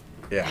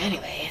 Yeah.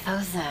 Anyway,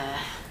 those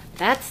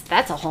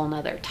that's a whole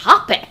nother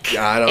topic.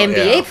 Yeah, I don't-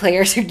 NBA yeah.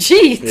 players who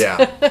cheat.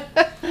 Yeah.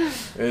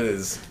 It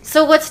is.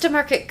 So what's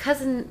DeMarcus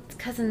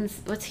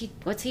Cousins?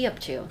 What's he up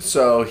to?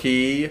 So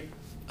he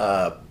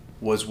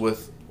was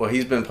with. Well,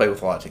 he's been playing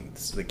with a lot of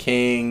teams. The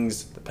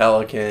Kings, the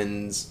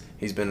Pelicans.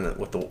 He's been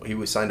with he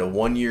was signed a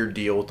 1-year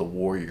deal with the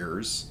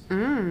Warriors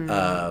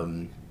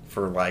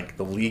for like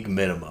the league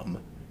minimum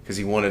because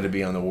he wanted to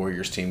be on the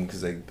Warriors team because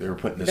they were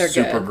putting They're this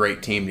super good.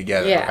 great team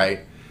together, Yeah.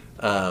 right?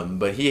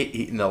 But he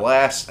in the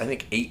last I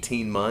think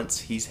 18 months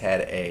he's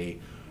had a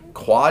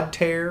quad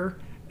tear,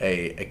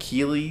 a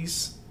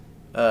Achilles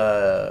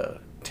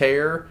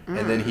tear,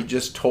 and then he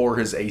just tore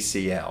his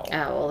ACL. Oh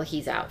well,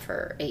 he's out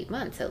for 8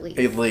 months at least.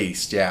 At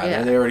least, yeah. Yeah.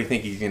 And they already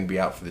think he's going to be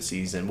out for the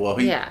season. Well,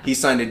 Yeah. he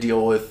signed a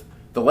deal with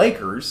the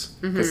Lakers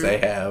because they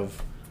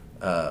have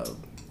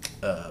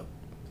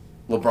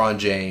LeBron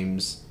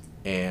James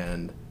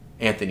and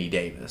Anthony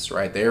Davis,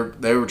 right? They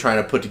were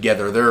trying to put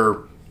together their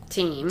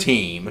Team.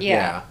 team,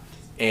 Yeah.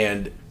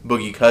 And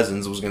Boogie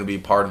Cousins was going to be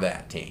part of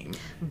that team.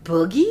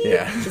 Boogie?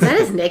 Yeah. Is that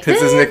his nickname?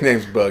 His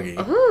nickname's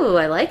Boogie. Ooh,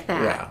 I like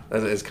that. Yeah,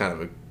 that is kind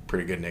of a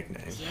pretty good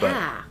nickname.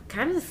 Yeah,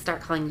 kind of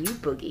start calling you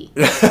Boogie.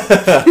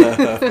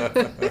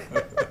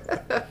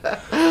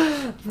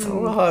 I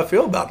don't know how I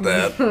feel about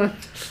that.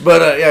 But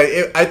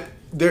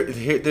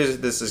there's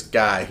this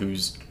guy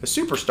who's a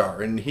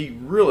superstar, and he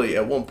really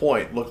at one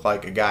point looked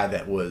like a guy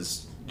that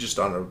was just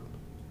on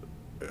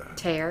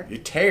Tear. a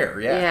tear.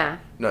 Yeah. Yeah.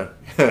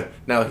 No,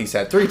 now he's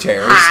had 3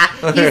 tears.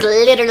 He's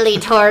literally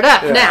torn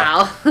up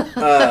now.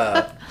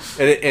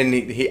 and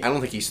I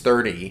don't think he's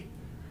 30,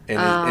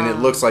 and it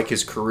looks like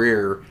his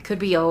career Could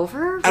be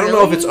over. I don't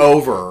know if it's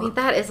over. I mean,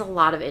 that is a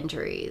lot of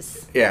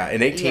injuries. Yeah,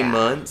 in 18 Yeah.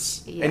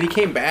 months, Yeah. and he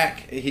came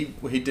back. He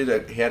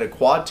had a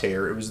quad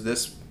tear. It was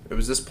this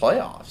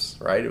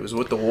playoffs, right? It was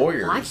with the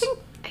Warriors. Well, I think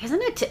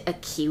isn't it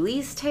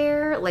Achilles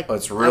tear? Like, Oh,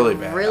 it's really a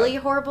bad. really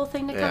horrible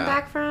thing to come Yeah.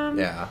 back from.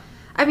 Yeah.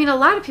 I mean, a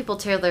lot of people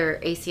tear their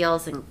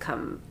ACLs and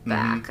come Mm-hmm.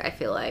 back. I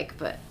feel like,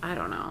 but I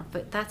don't know.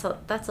 But that's a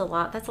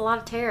lot. That's a lot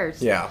of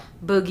tears. Yeah.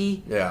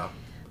 Boogie. Yeah.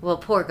 Well,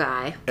 poor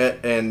guy.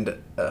 And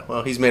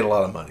well, he's made a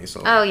lot of money,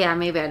 so. Oh yeah,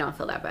 maybe I don't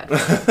feel that bad.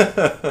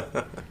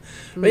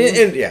 For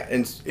him.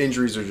 and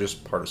injuries are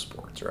just part of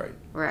sports, right?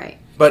 Right.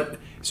 But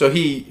so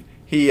he's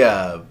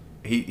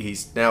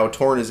now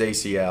torn his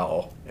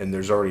ACL, and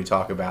there's already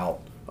talk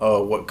about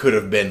what could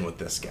have been with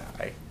this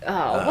guy.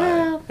 Oh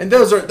well. And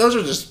those are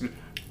just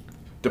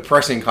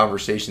depressing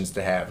conversations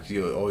to have, because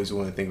you always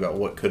want to think about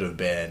what could have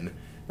been,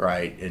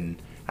 right?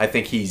 And I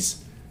think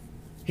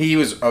he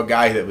was a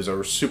guy that was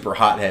a super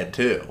hothead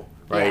too,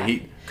 right? Yeah.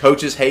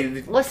 Coaches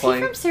hated Was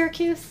playing. he from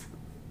Syracuse?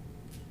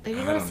 Did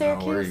he I go to don't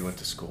Syracuse? know where he went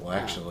to school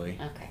actually.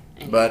 Oh, okay.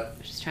 Anyway, But- I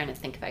was just trying to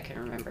think if I could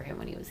remember him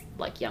when he was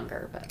like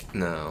younger, but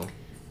No.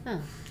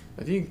 oh,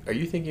 Are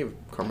you thinking of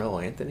Carmelo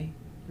Anthony?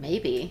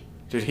 maybe.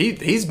 Dude,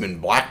 he's been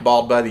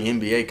blackballed by the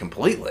NBA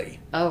completely.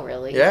 Oh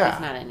really? Yeah.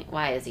 He's not any.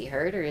 Why is he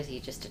hurt or is he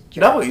just a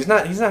jerk? No, he's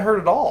not hurt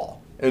at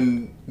all.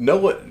 And no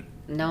one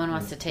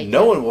wants to take.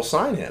 no him. one will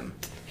sign him.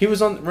 He was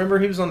on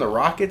the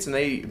Rockets, and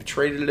they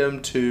traded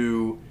him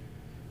to,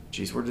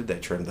 where did they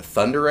trade him? The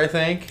Thunder, I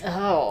think.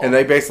 Oh. And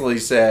they basically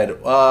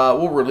said,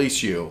 we'll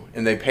release you,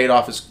 and they paid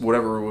off his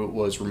whatever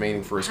was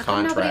remaining for his How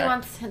come contract. nobody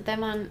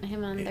wants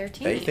him on their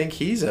team? They think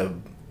he's I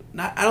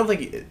don't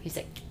think. He's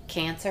a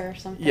cancer or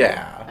something.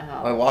 Yeah,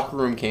 Oh. like locker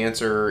room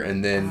cancer,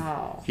 and then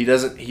Oh. he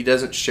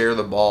doesn't share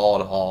the ball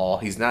at all.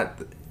 He's not.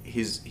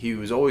 He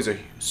was always a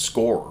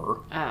scorer,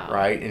 Oh.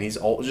 right? And he's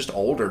just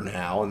older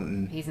now,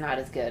 and He's not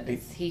as good.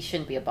 He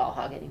shouldn't be a ball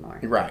hog anymore.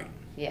 right.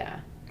 Yeah.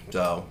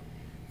 So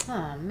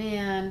Oh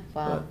man.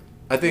 Well,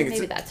 I think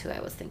maybe it's that's who I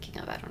was thinking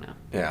of. I don't know.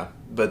 yeah.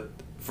 But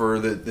for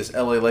this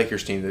LA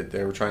Lakers team that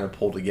they were trying to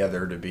pull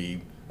together to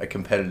be a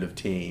competitive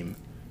team,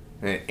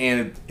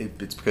 and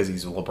it's because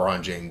he's a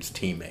LeBron James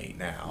teammate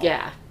now.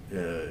 Yeah.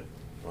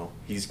 Well,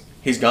 he's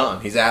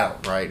gone. He's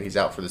out. Right. He's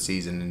out for the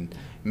season, and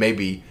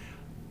maybe.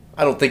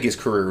 I don't think his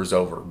career is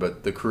over,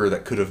 but the career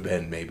that could have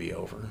been may be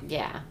over.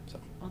 Yeah. So.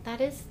 Well, that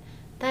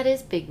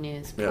is big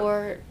news. Yeah.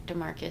 Poor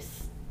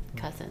DeMarcus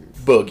Cousins.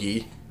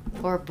 Boogie.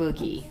 Poor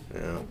Boogie.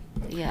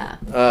 Yeah.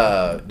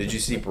 Yeah. Did you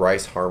see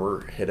Bryce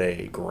Harper hit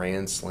a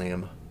grand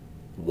slam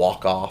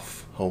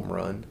walk-off home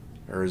run?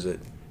 Or is it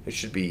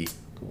should be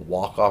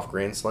walk-off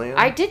grand slam?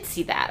 I did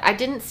see that. I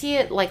didn't see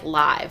it like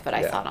live, but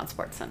I Yeah. saw it on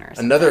SportsCenter. Or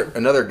something.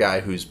 Another guy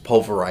who's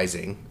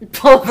pulverizing.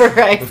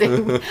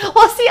 Pulverizing.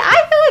 Well, see,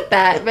 I feel like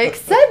that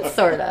makes sense,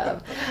 sort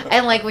of.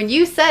 And like when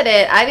you said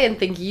it, I didn't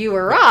think you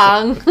were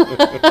wrong.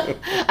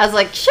 I was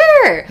like,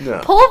 sure, No.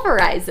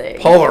 pulverizing.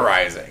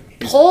 Polarizing.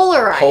 He's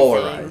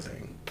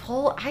Polarizing.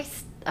 Polarizing.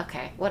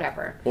 Okay,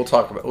 whatever. We'll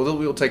talk about.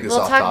 We'll take this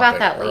We'll off talk topic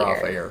about that or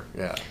off later.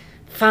 air. Yeah.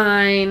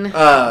 Fine.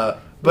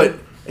 But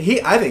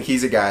I think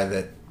he's a guy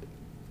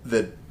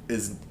that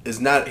is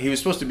not. He was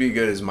supposed to be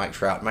good as Mike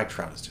Trout. Mike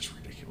Trout is just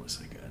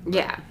ridiculously good.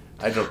 Yeah.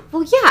 I don't.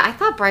 Well, yeah, I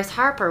thought Bryce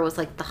Harper was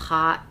like the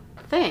hot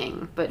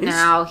thing, but He's-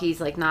 now he's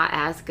like not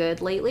as good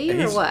lately,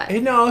 or what?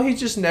 No, he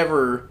just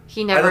never.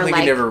 He never, I don't think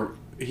like- he never.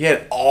 He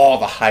had all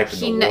the hype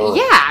in the world.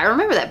 Yeah, I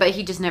remember that, but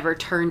he just never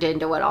turned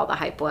into what all the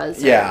hype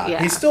was. or-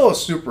 Yeah, he's still a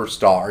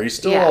superstar. He's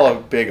still Yeah. a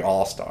big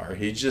all-star.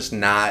 He's just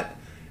not,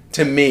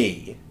 to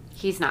me.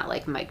 He's not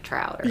like Mike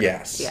Trout. Or,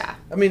 Yes. Yeah.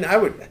 I mean,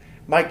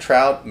 Mike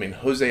Trout. I mean,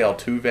 Jose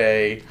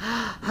Altuve.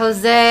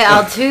 Jose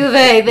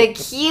Altuve, the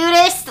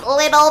cutest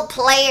little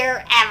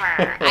player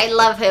ever. I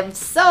love him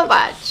so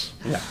much.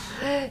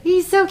 Yeah.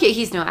 He's so cute.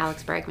 He's no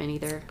Alex Bregman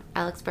either.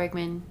 Alex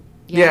Bregman.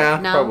 Yeah,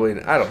 no?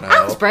 probably. I don't know.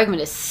 Alex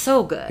Bregman is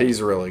so good.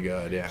 He's really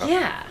good. Yeah.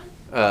 Yeah.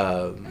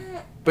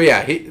 But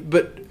yeah,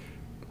 but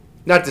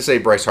not to say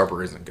Bryce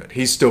Harper isn't good.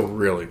 He's still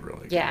really,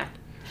 really good. Yeah.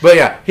 But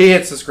yeah, he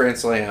hits this grand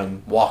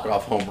slam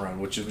walk-off home run,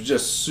 which was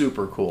just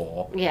super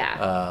cool.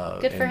 Yeah.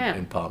 Good for him.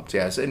 And pumped,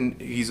 yes. And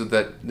he's with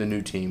the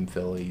new team,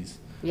 Phillies.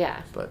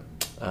 Yeah. But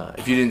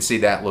if you didn't see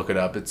that, look it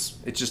up. It's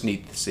just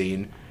neat to see.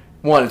 And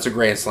one, it's a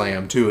grand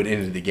slam. Two, it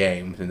ended the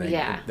game, and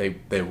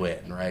they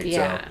win, right?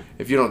 Yeah. So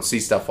if you don't see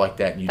stuff like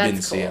that and you That's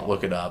didn't see it, cool.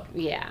 look it up.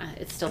 Yeah.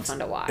 It's still fun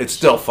to watch. It's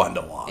still fun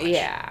to watch.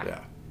 Yeah. Yeah.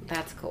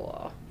 That's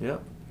cool.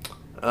 Yep.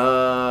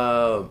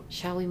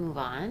 Shall we move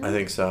on? I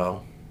think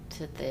so.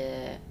 To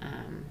the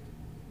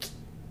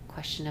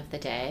question of the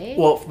day.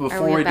 Well, before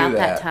Are we do about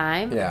that,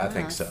 time? yeah, I Oh,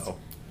 think so.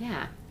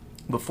 Yeah.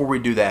 Before we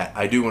do that,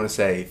 I do want to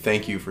say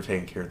thank you for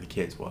taking care of the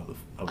kids while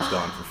I was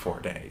gone for 4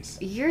 days.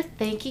 You're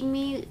thanking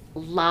me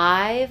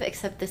live,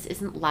 except this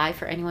isn't live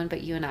for anyone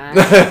but you and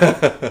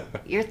I.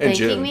 You're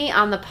thanking me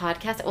on the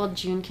podcast. Well,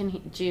 June.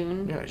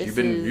 Yeah, you've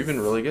been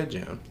really good,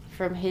 June.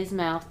 From his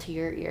mouth to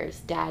your ears,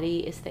 Daddy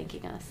is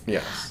thanking us.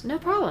 Yes. No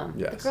problem.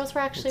 Yes. The girls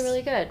were actually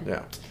really good.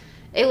 Yeah.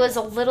 It was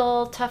a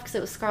little tough because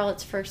it was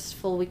Scarlett's first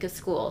full week of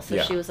school, so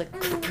Yeah. she was like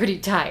pretty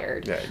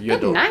tired. Yeah, you But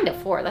had to- 9 to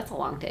 4, that's a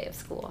long day of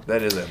school.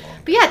 That is it long.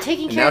 But yeah,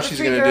 taking And care now of the she's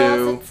 3 gonna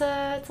girls, do-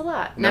 it's a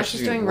lot. now Now she's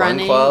she's gonna doing run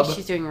running. club.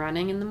 She's doing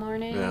running in the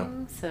morning, Yeah.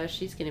 so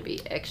she's gonna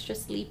be extra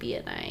sleepy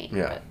at night.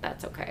 Yeah. But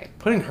that's okay.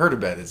 Putting her to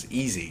bed is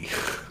easy.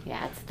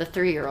 Yeah, it's the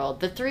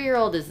 3-year-old. The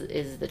 3-year-old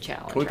is the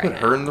challenge. Can we right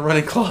put her now. in the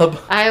running club?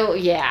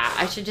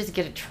 I should just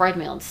get a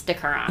treadmill and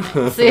stick her on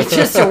it. So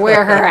just to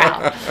wear her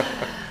out.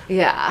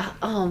 Yeah.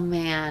 Oh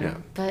man. Yeah.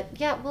 But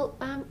yeah. Well,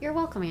 you're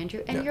welcome,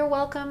 Andrew, and Yeah. you're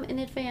welcome in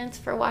advance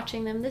for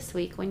watching them this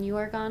week when you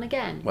are gone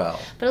again. Well,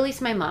 But at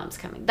least my mom's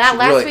coming. That Should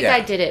last really- week yeah. I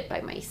did it by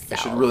I myself.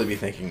 should really be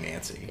thanking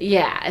Nancy.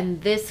 Yeah, and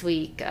this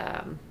week,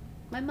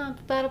 my mom.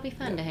 That'll be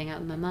fun to hang out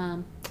with my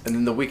mom. And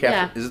then the week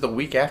after, is it the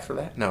week after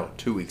that? No,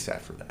 2 weeks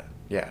after that.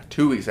 Yeah,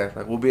 2 weeks after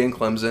that. We'll be in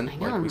Clemson, I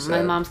know. like we said.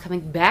 My mom's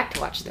coming back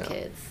to watch the Yeah.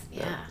 kids.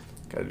 Yeah.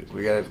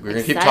 We're gonna keep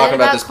Excited talking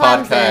about this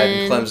about podcast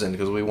in Clemson. Clemson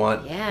because we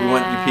want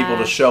Yeah. you people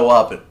to show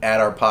up at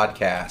our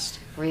podcast.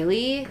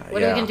 Really? What are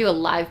yeah. we gonna do? A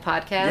live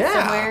podcast Yeah,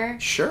 somewhere?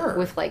 sure.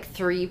 With like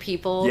 3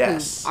 people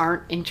Yes. who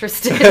aren't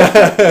interested.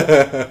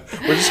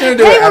 We're just gonna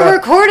do Hey, it. we're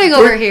recording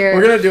over here.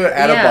 We're gonna do it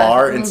at Yeah. a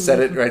bar and set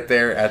it right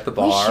there at the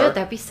bar. We should.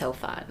 That'd be so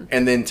fun.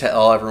 And then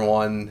tell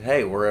everyone,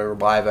 hey, we're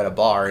live at a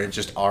bar, and it's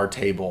just our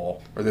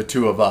table, or the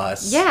 2 of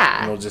us. Yeah.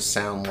 And it'll just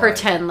sound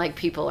Pretend like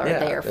people are Yeah,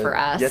 there for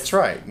us. That's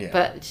right. Yeah.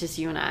 But it's just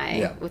you and I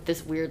Yeah. with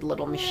this weird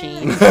little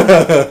machine. You're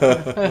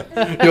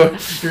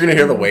gonna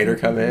hear the waiter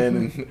come in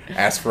and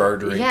ask for our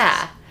drinks.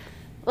 Yeah.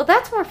 Well,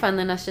 that's more fun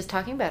than us just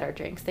talking about our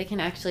drinks. They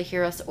can actually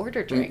hear us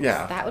order drinks.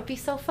 Yeah. That would be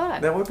so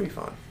fun. That would be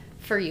fun.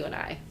 For you and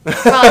I.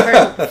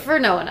 Well, for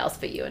no one else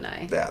but you and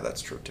I. Yeah,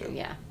 that's true too.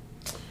 Yeah.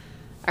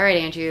 All right,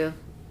 Andrew.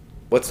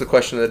 What's the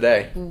question of the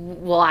day?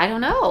 Well, I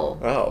don't know.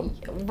 Oh.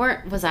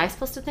 Was I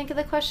supposed to think of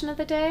the question of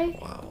the day?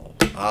 Wow.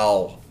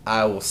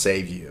 I will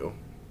save you.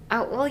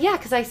 Oh, well, yeah,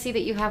 because I see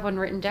that you have one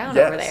written down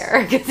Yes. over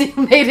there. Because you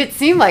made it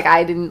seem like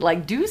I didn't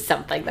do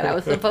something that I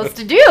was supposed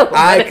to do.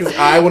 Because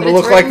I want to But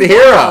it's look like the written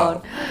hero.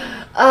 down.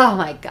 Oh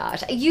my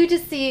gosh! You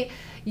just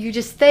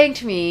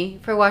thanked me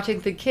for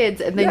watching the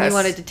kids, and then Yes. you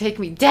wanted to take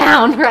me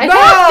down right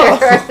No!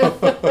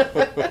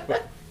 after.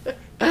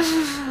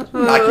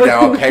 Knock you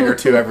down a peg or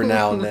 2 every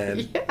now and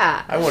then.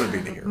 Yeah. I want to be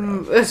the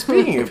hero.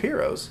 Speaking of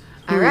heroes,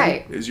 All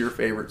right. who is your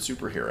favorite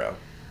superhero?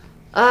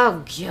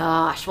 Oh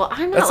gosh! Well,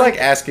 I'm not. That's like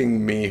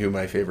asking me who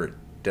my favorite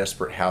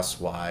Desperate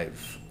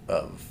Housewife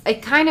of.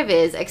 It kind of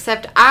is,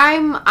 except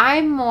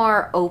I'm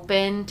more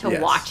open to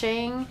Yes.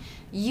 watching.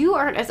 You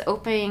aren't as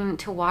open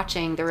to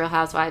watching The Real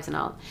Housewives and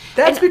all.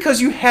 That's And-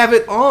 because you have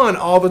it on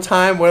all the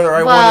time, whether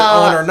I want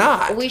it on or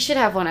not. We should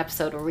have one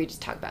episode where we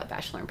just talk about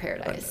Bachelor in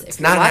Paradise. It's If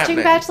you're not watching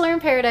happening. Bachelor in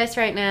Paradise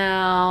right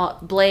now,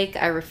 Blake,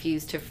 I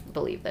refuse to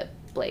believe that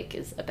Blake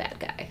is a bad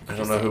guy. I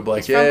don't know who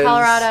Blake He's from is.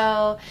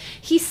 Colorado.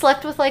 He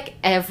slept with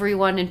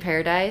everyone in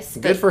Paradise.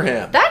 Good but for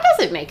him. That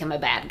doesn't make him a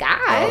bad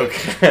guy.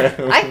 Okay.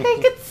 I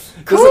think it's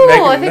Doesn't cool. make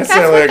him I think that's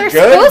necessarily what a they're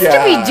good supposed to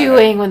guy. be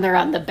doing when they're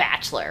on The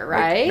Bachelor,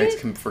 right?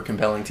 Makes for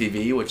compelling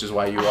TV, which is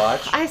why you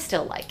watch. I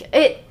still like it.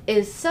 It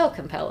is so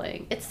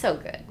compelling. It's so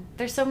good.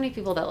 There's so many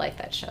people that like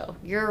that show.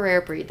 You're a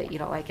rare breed that you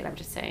don't like it. I'm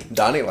just saying.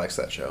 Donnie likes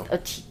that show. Oh,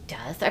 he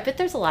does. I bet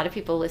there's a lot of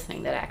people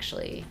listening that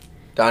actually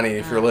Donnie,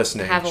 if you're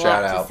listening, have a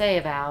shout lot to out. say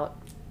about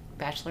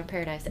Bachelor in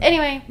Paradise.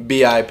 Anyway,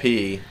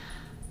 BIP.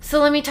 so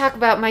let me talk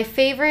about my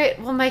favorite.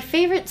 Well, my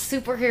favorite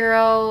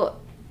superhero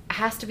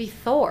has to be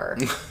Thor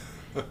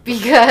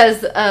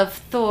because of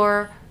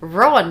Thor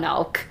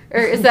Roanoke. Or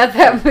is that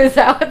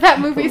what that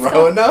movie's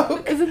called?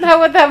 Roanoke? Isn't that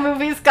what that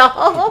movie's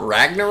called?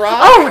 Ragnarok?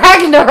 Oh,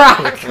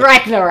 Ragnarok!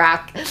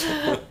 Ragnarok.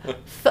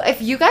 So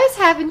if you guys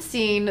haven't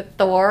seen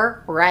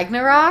Thor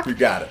Ragnarok, You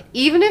got it.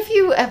 even if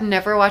you have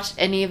never watched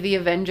any of the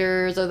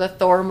Avengers or the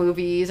Thor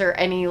movies or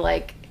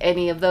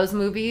any of those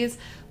movies,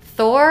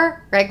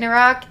 Thor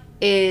Ragnarok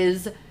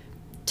is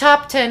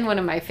top 10 one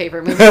of my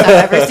favorite movies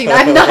I've ever seen.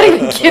 I'm not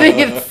even kidding.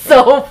 It's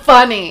so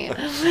funny.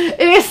 It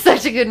is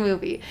such a good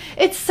movie.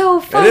 It's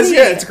so funny. It is,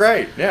 yeah, it's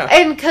great. Yeah.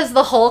 And because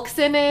the Hulk's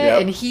in it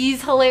Yep. and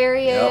he's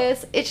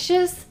hilarious. It's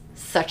just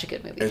such a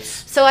good movie.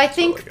 So I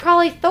think really good.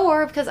 probably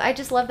Thor because I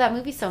just love that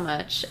movie so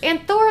much.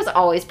 And Thor is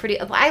always pretty.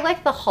 I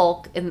like the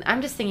Hulk, and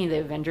I'm just thinking the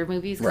Avenger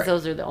movies because Right.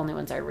 those are the only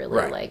ones I really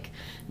Right.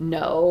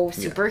 know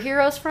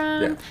superheroes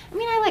from. Yeah. I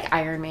mean, I like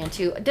Iron Man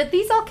too. Did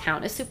these all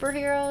count as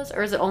superheroes,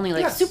 or is it only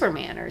Yes.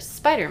 Superman or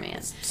Spider-Man?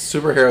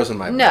 Superheroes in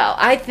my book. No,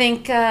 I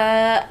think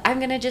I'm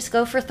gonna just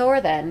go for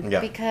Thor then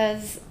Yeah.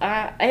 because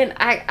and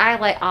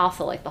I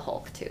also like the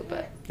Hulk too,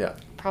 but Yeah.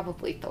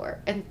 probably Thor.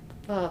 And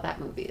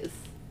that movie is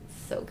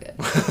so good.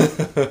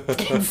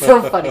 It's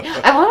so funny.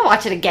 I want to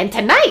watch it again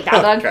tonight.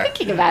 Now that I'm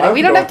thinking about it.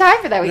 We don't have time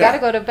for that. We got to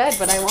go to bed,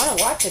 but I want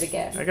to watch it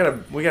again.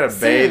 We gotta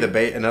bathe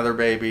another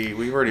baby.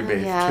 We've already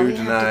bathed 2 tonight.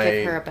 We have to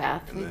give her a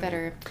bath. We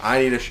better. I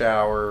need a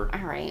shower.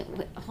 All right.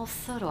 Well,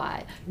 so do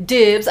I.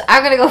 Dibs.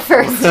 I'm gonna go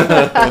first.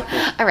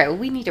 All right. Well,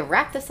 we need to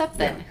wrap this up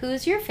then. Yeah.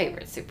 Who's your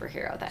favorite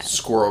superhero then?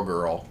 Squirrel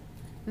Girl.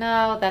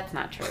 No, that's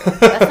not true.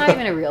 That's not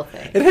even a real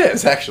thing. It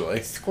is,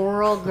 actually.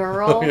 Squirrel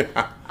Girl?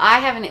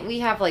 Yeah. We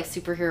have like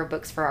superhero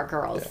books for our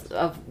girls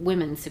of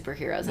women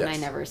superheroes, and I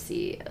never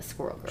see a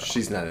Squirrel Girl.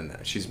 She's not in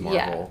that. She's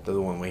Marvel. Yeah.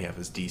 The one we have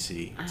is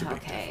DC. It's a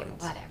big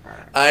difference.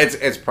 Whatever.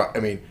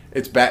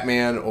 It's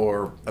Batman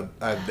or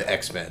the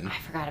X-Men. I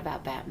forgot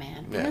about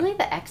Batman. Yeah. Really?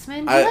 The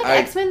X-Men? Do you like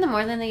X-Men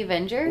more than the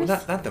Avengers?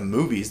 Well, not the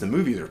movies. The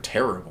movies are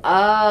terrible.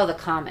 Oh, the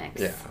comics.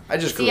 Yeah. I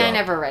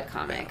never read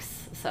comics.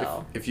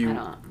 So if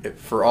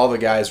for all the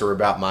guys who are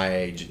about my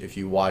age, if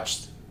you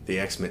watched the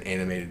X-Men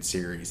animated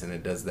series and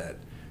it does that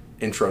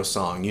intro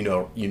song, you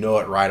know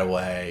it right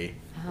away.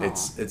 Oh.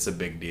 It's a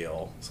big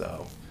deal.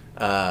 So,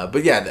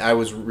 but yeah, I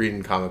was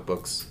reading comic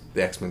books,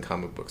 the X-Men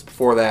comic books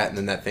before that, and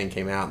then that thing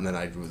came out, and then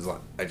I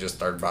just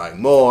started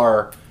buying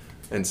more,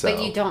 and so.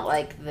 But you don't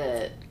like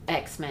the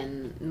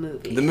X-Men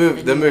movie. The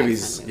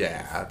movies,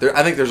 yeah.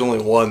 I think there's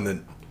only one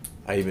that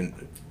I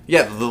even.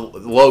 Yeah, the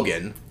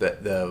Logan,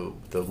 the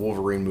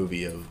Wolverine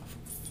movie of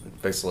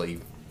basically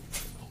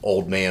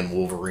old man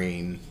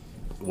Wolverine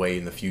way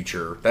in the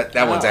future.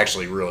 That one's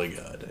actually really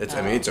good. It's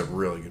a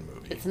really good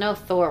movie. It's no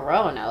Thor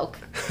Roanoke.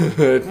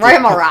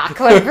 Ragnarok,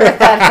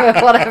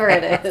 whatever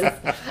it is.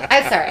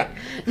 I'm sorry.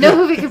 No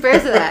movie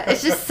compares to that.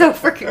 It's just so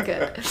freaking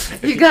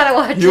good. You gotta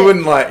watch it. You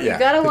wouldn't like, You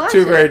gotta watch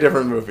Two very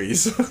different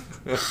movies.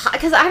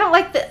 Because I don't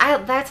like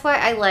that's why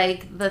I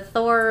like the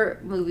Thor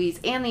movies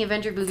and the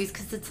Avenger movies,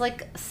 because it's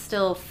like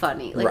still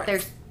funny. Like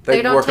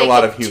they don't take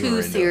it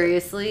too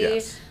seriously.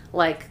 Yes.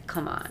 Like,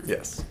 come on.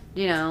 Yes.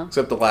 You know?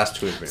 Except the last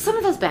two Avengers. Some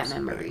of those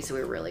Batman movies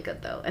were really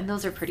good, though. And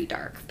those are pretty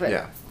dark.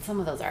 But some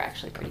of those are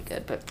actually pretty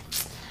good. But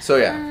so,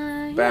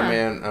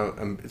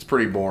 Batman, it's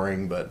pretty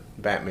boring, but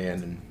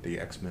Batman and the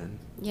X-Men.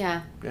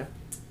 Yeah. Yeah.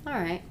 All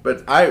right.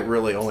 But I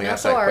really only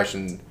asked that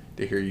question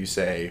to hear you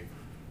say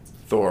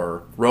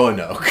Thor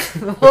Roanoke.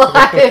 Well,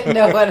 I didn't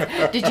know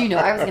what. Did you know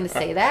I was going to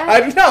say that?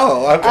 I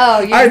know.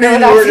 I knew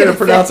you were going to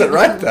pronounce it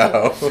right,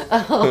 though.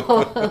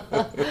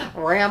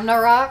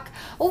 Ragnarok?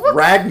 Well,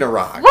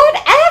 Ragnarok.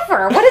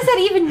 Whatever. What does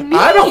that even mean?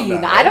 I don't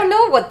know. I don't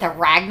know what the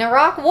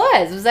Ragnarok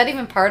was. Was that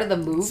even part of the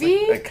movie?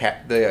 It's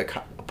like the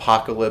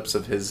apocalypse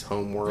of his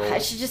homeworld.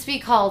 It should just be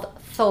called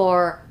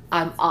Thor,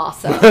 I'm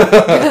Awesome.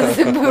 Because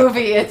the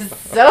movie is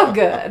so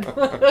good.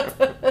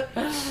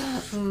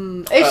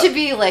 It should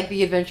be like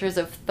The Adventures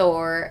of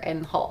Thor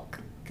and Hulk.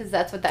 Because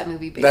that's what that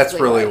movie basically was. That's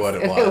really what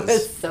it was. It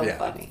was so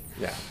funny.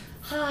 Yeah.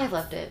 Oh, I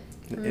loved it.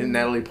 Isn't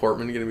Natalie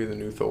Portman going to be the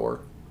new Thor?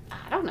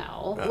 I don't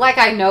know. Like,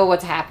 I know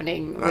what's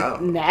happening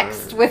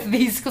next with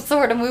these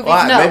sort of movies.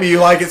 Well, no, maybe you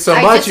like it so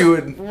much you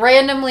would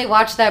randomly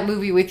watch that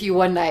movie with you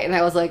one night, and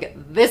I was like,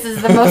 "This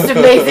is the most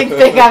amazing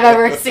thing I've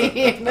ever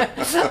seen."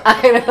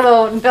 I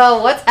don't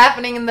know what's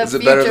happening in the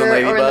future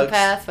or in the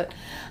past, but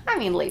I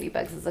mean,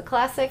 Ladybugs is a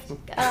classic.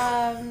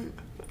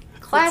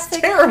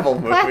 Classic, terrible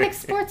movie. Classic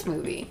sports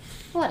movie.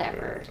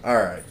 Whatever. All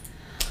right.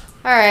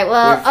 All right.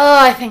 Well,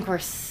 I think we're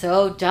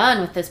so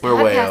done with this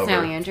podcast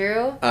now, Andrew.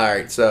 All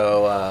right.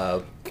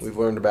 So we've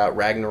learned about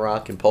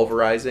Ragnarok and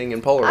pulverizing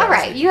and polarizing. All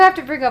right. You have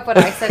to bring up what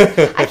I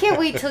said. I can't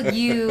wait till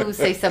you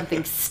say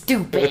something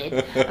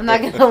stupid. I'm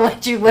not going to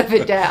let you live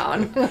it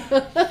down.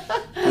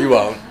 You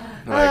won't.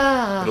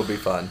 It'll be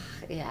fun.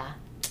 Yeah.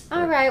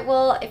 All right.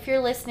 Well, if you're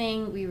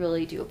listening, we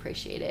really do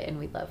appreciate it, and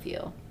we love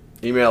you.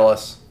 Email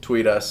us.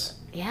 Tweet us.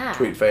 Yeah.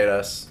 Tweet fade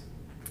us.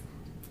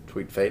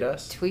 Tweet fade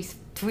us? Tweet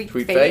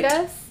fade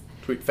us?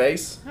 Tweet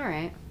face? All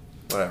right.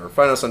 Whatever.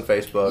 Find us on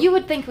Facebook. You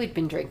would think we'd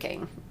been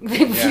drinking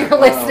if you're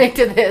listening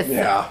to this.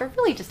 Yeah. We're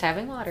really just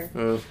having water.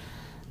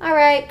 All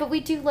right. But we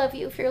do love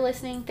you if you're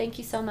listening. Thank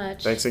you so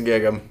much. Thanks and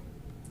gig 'em.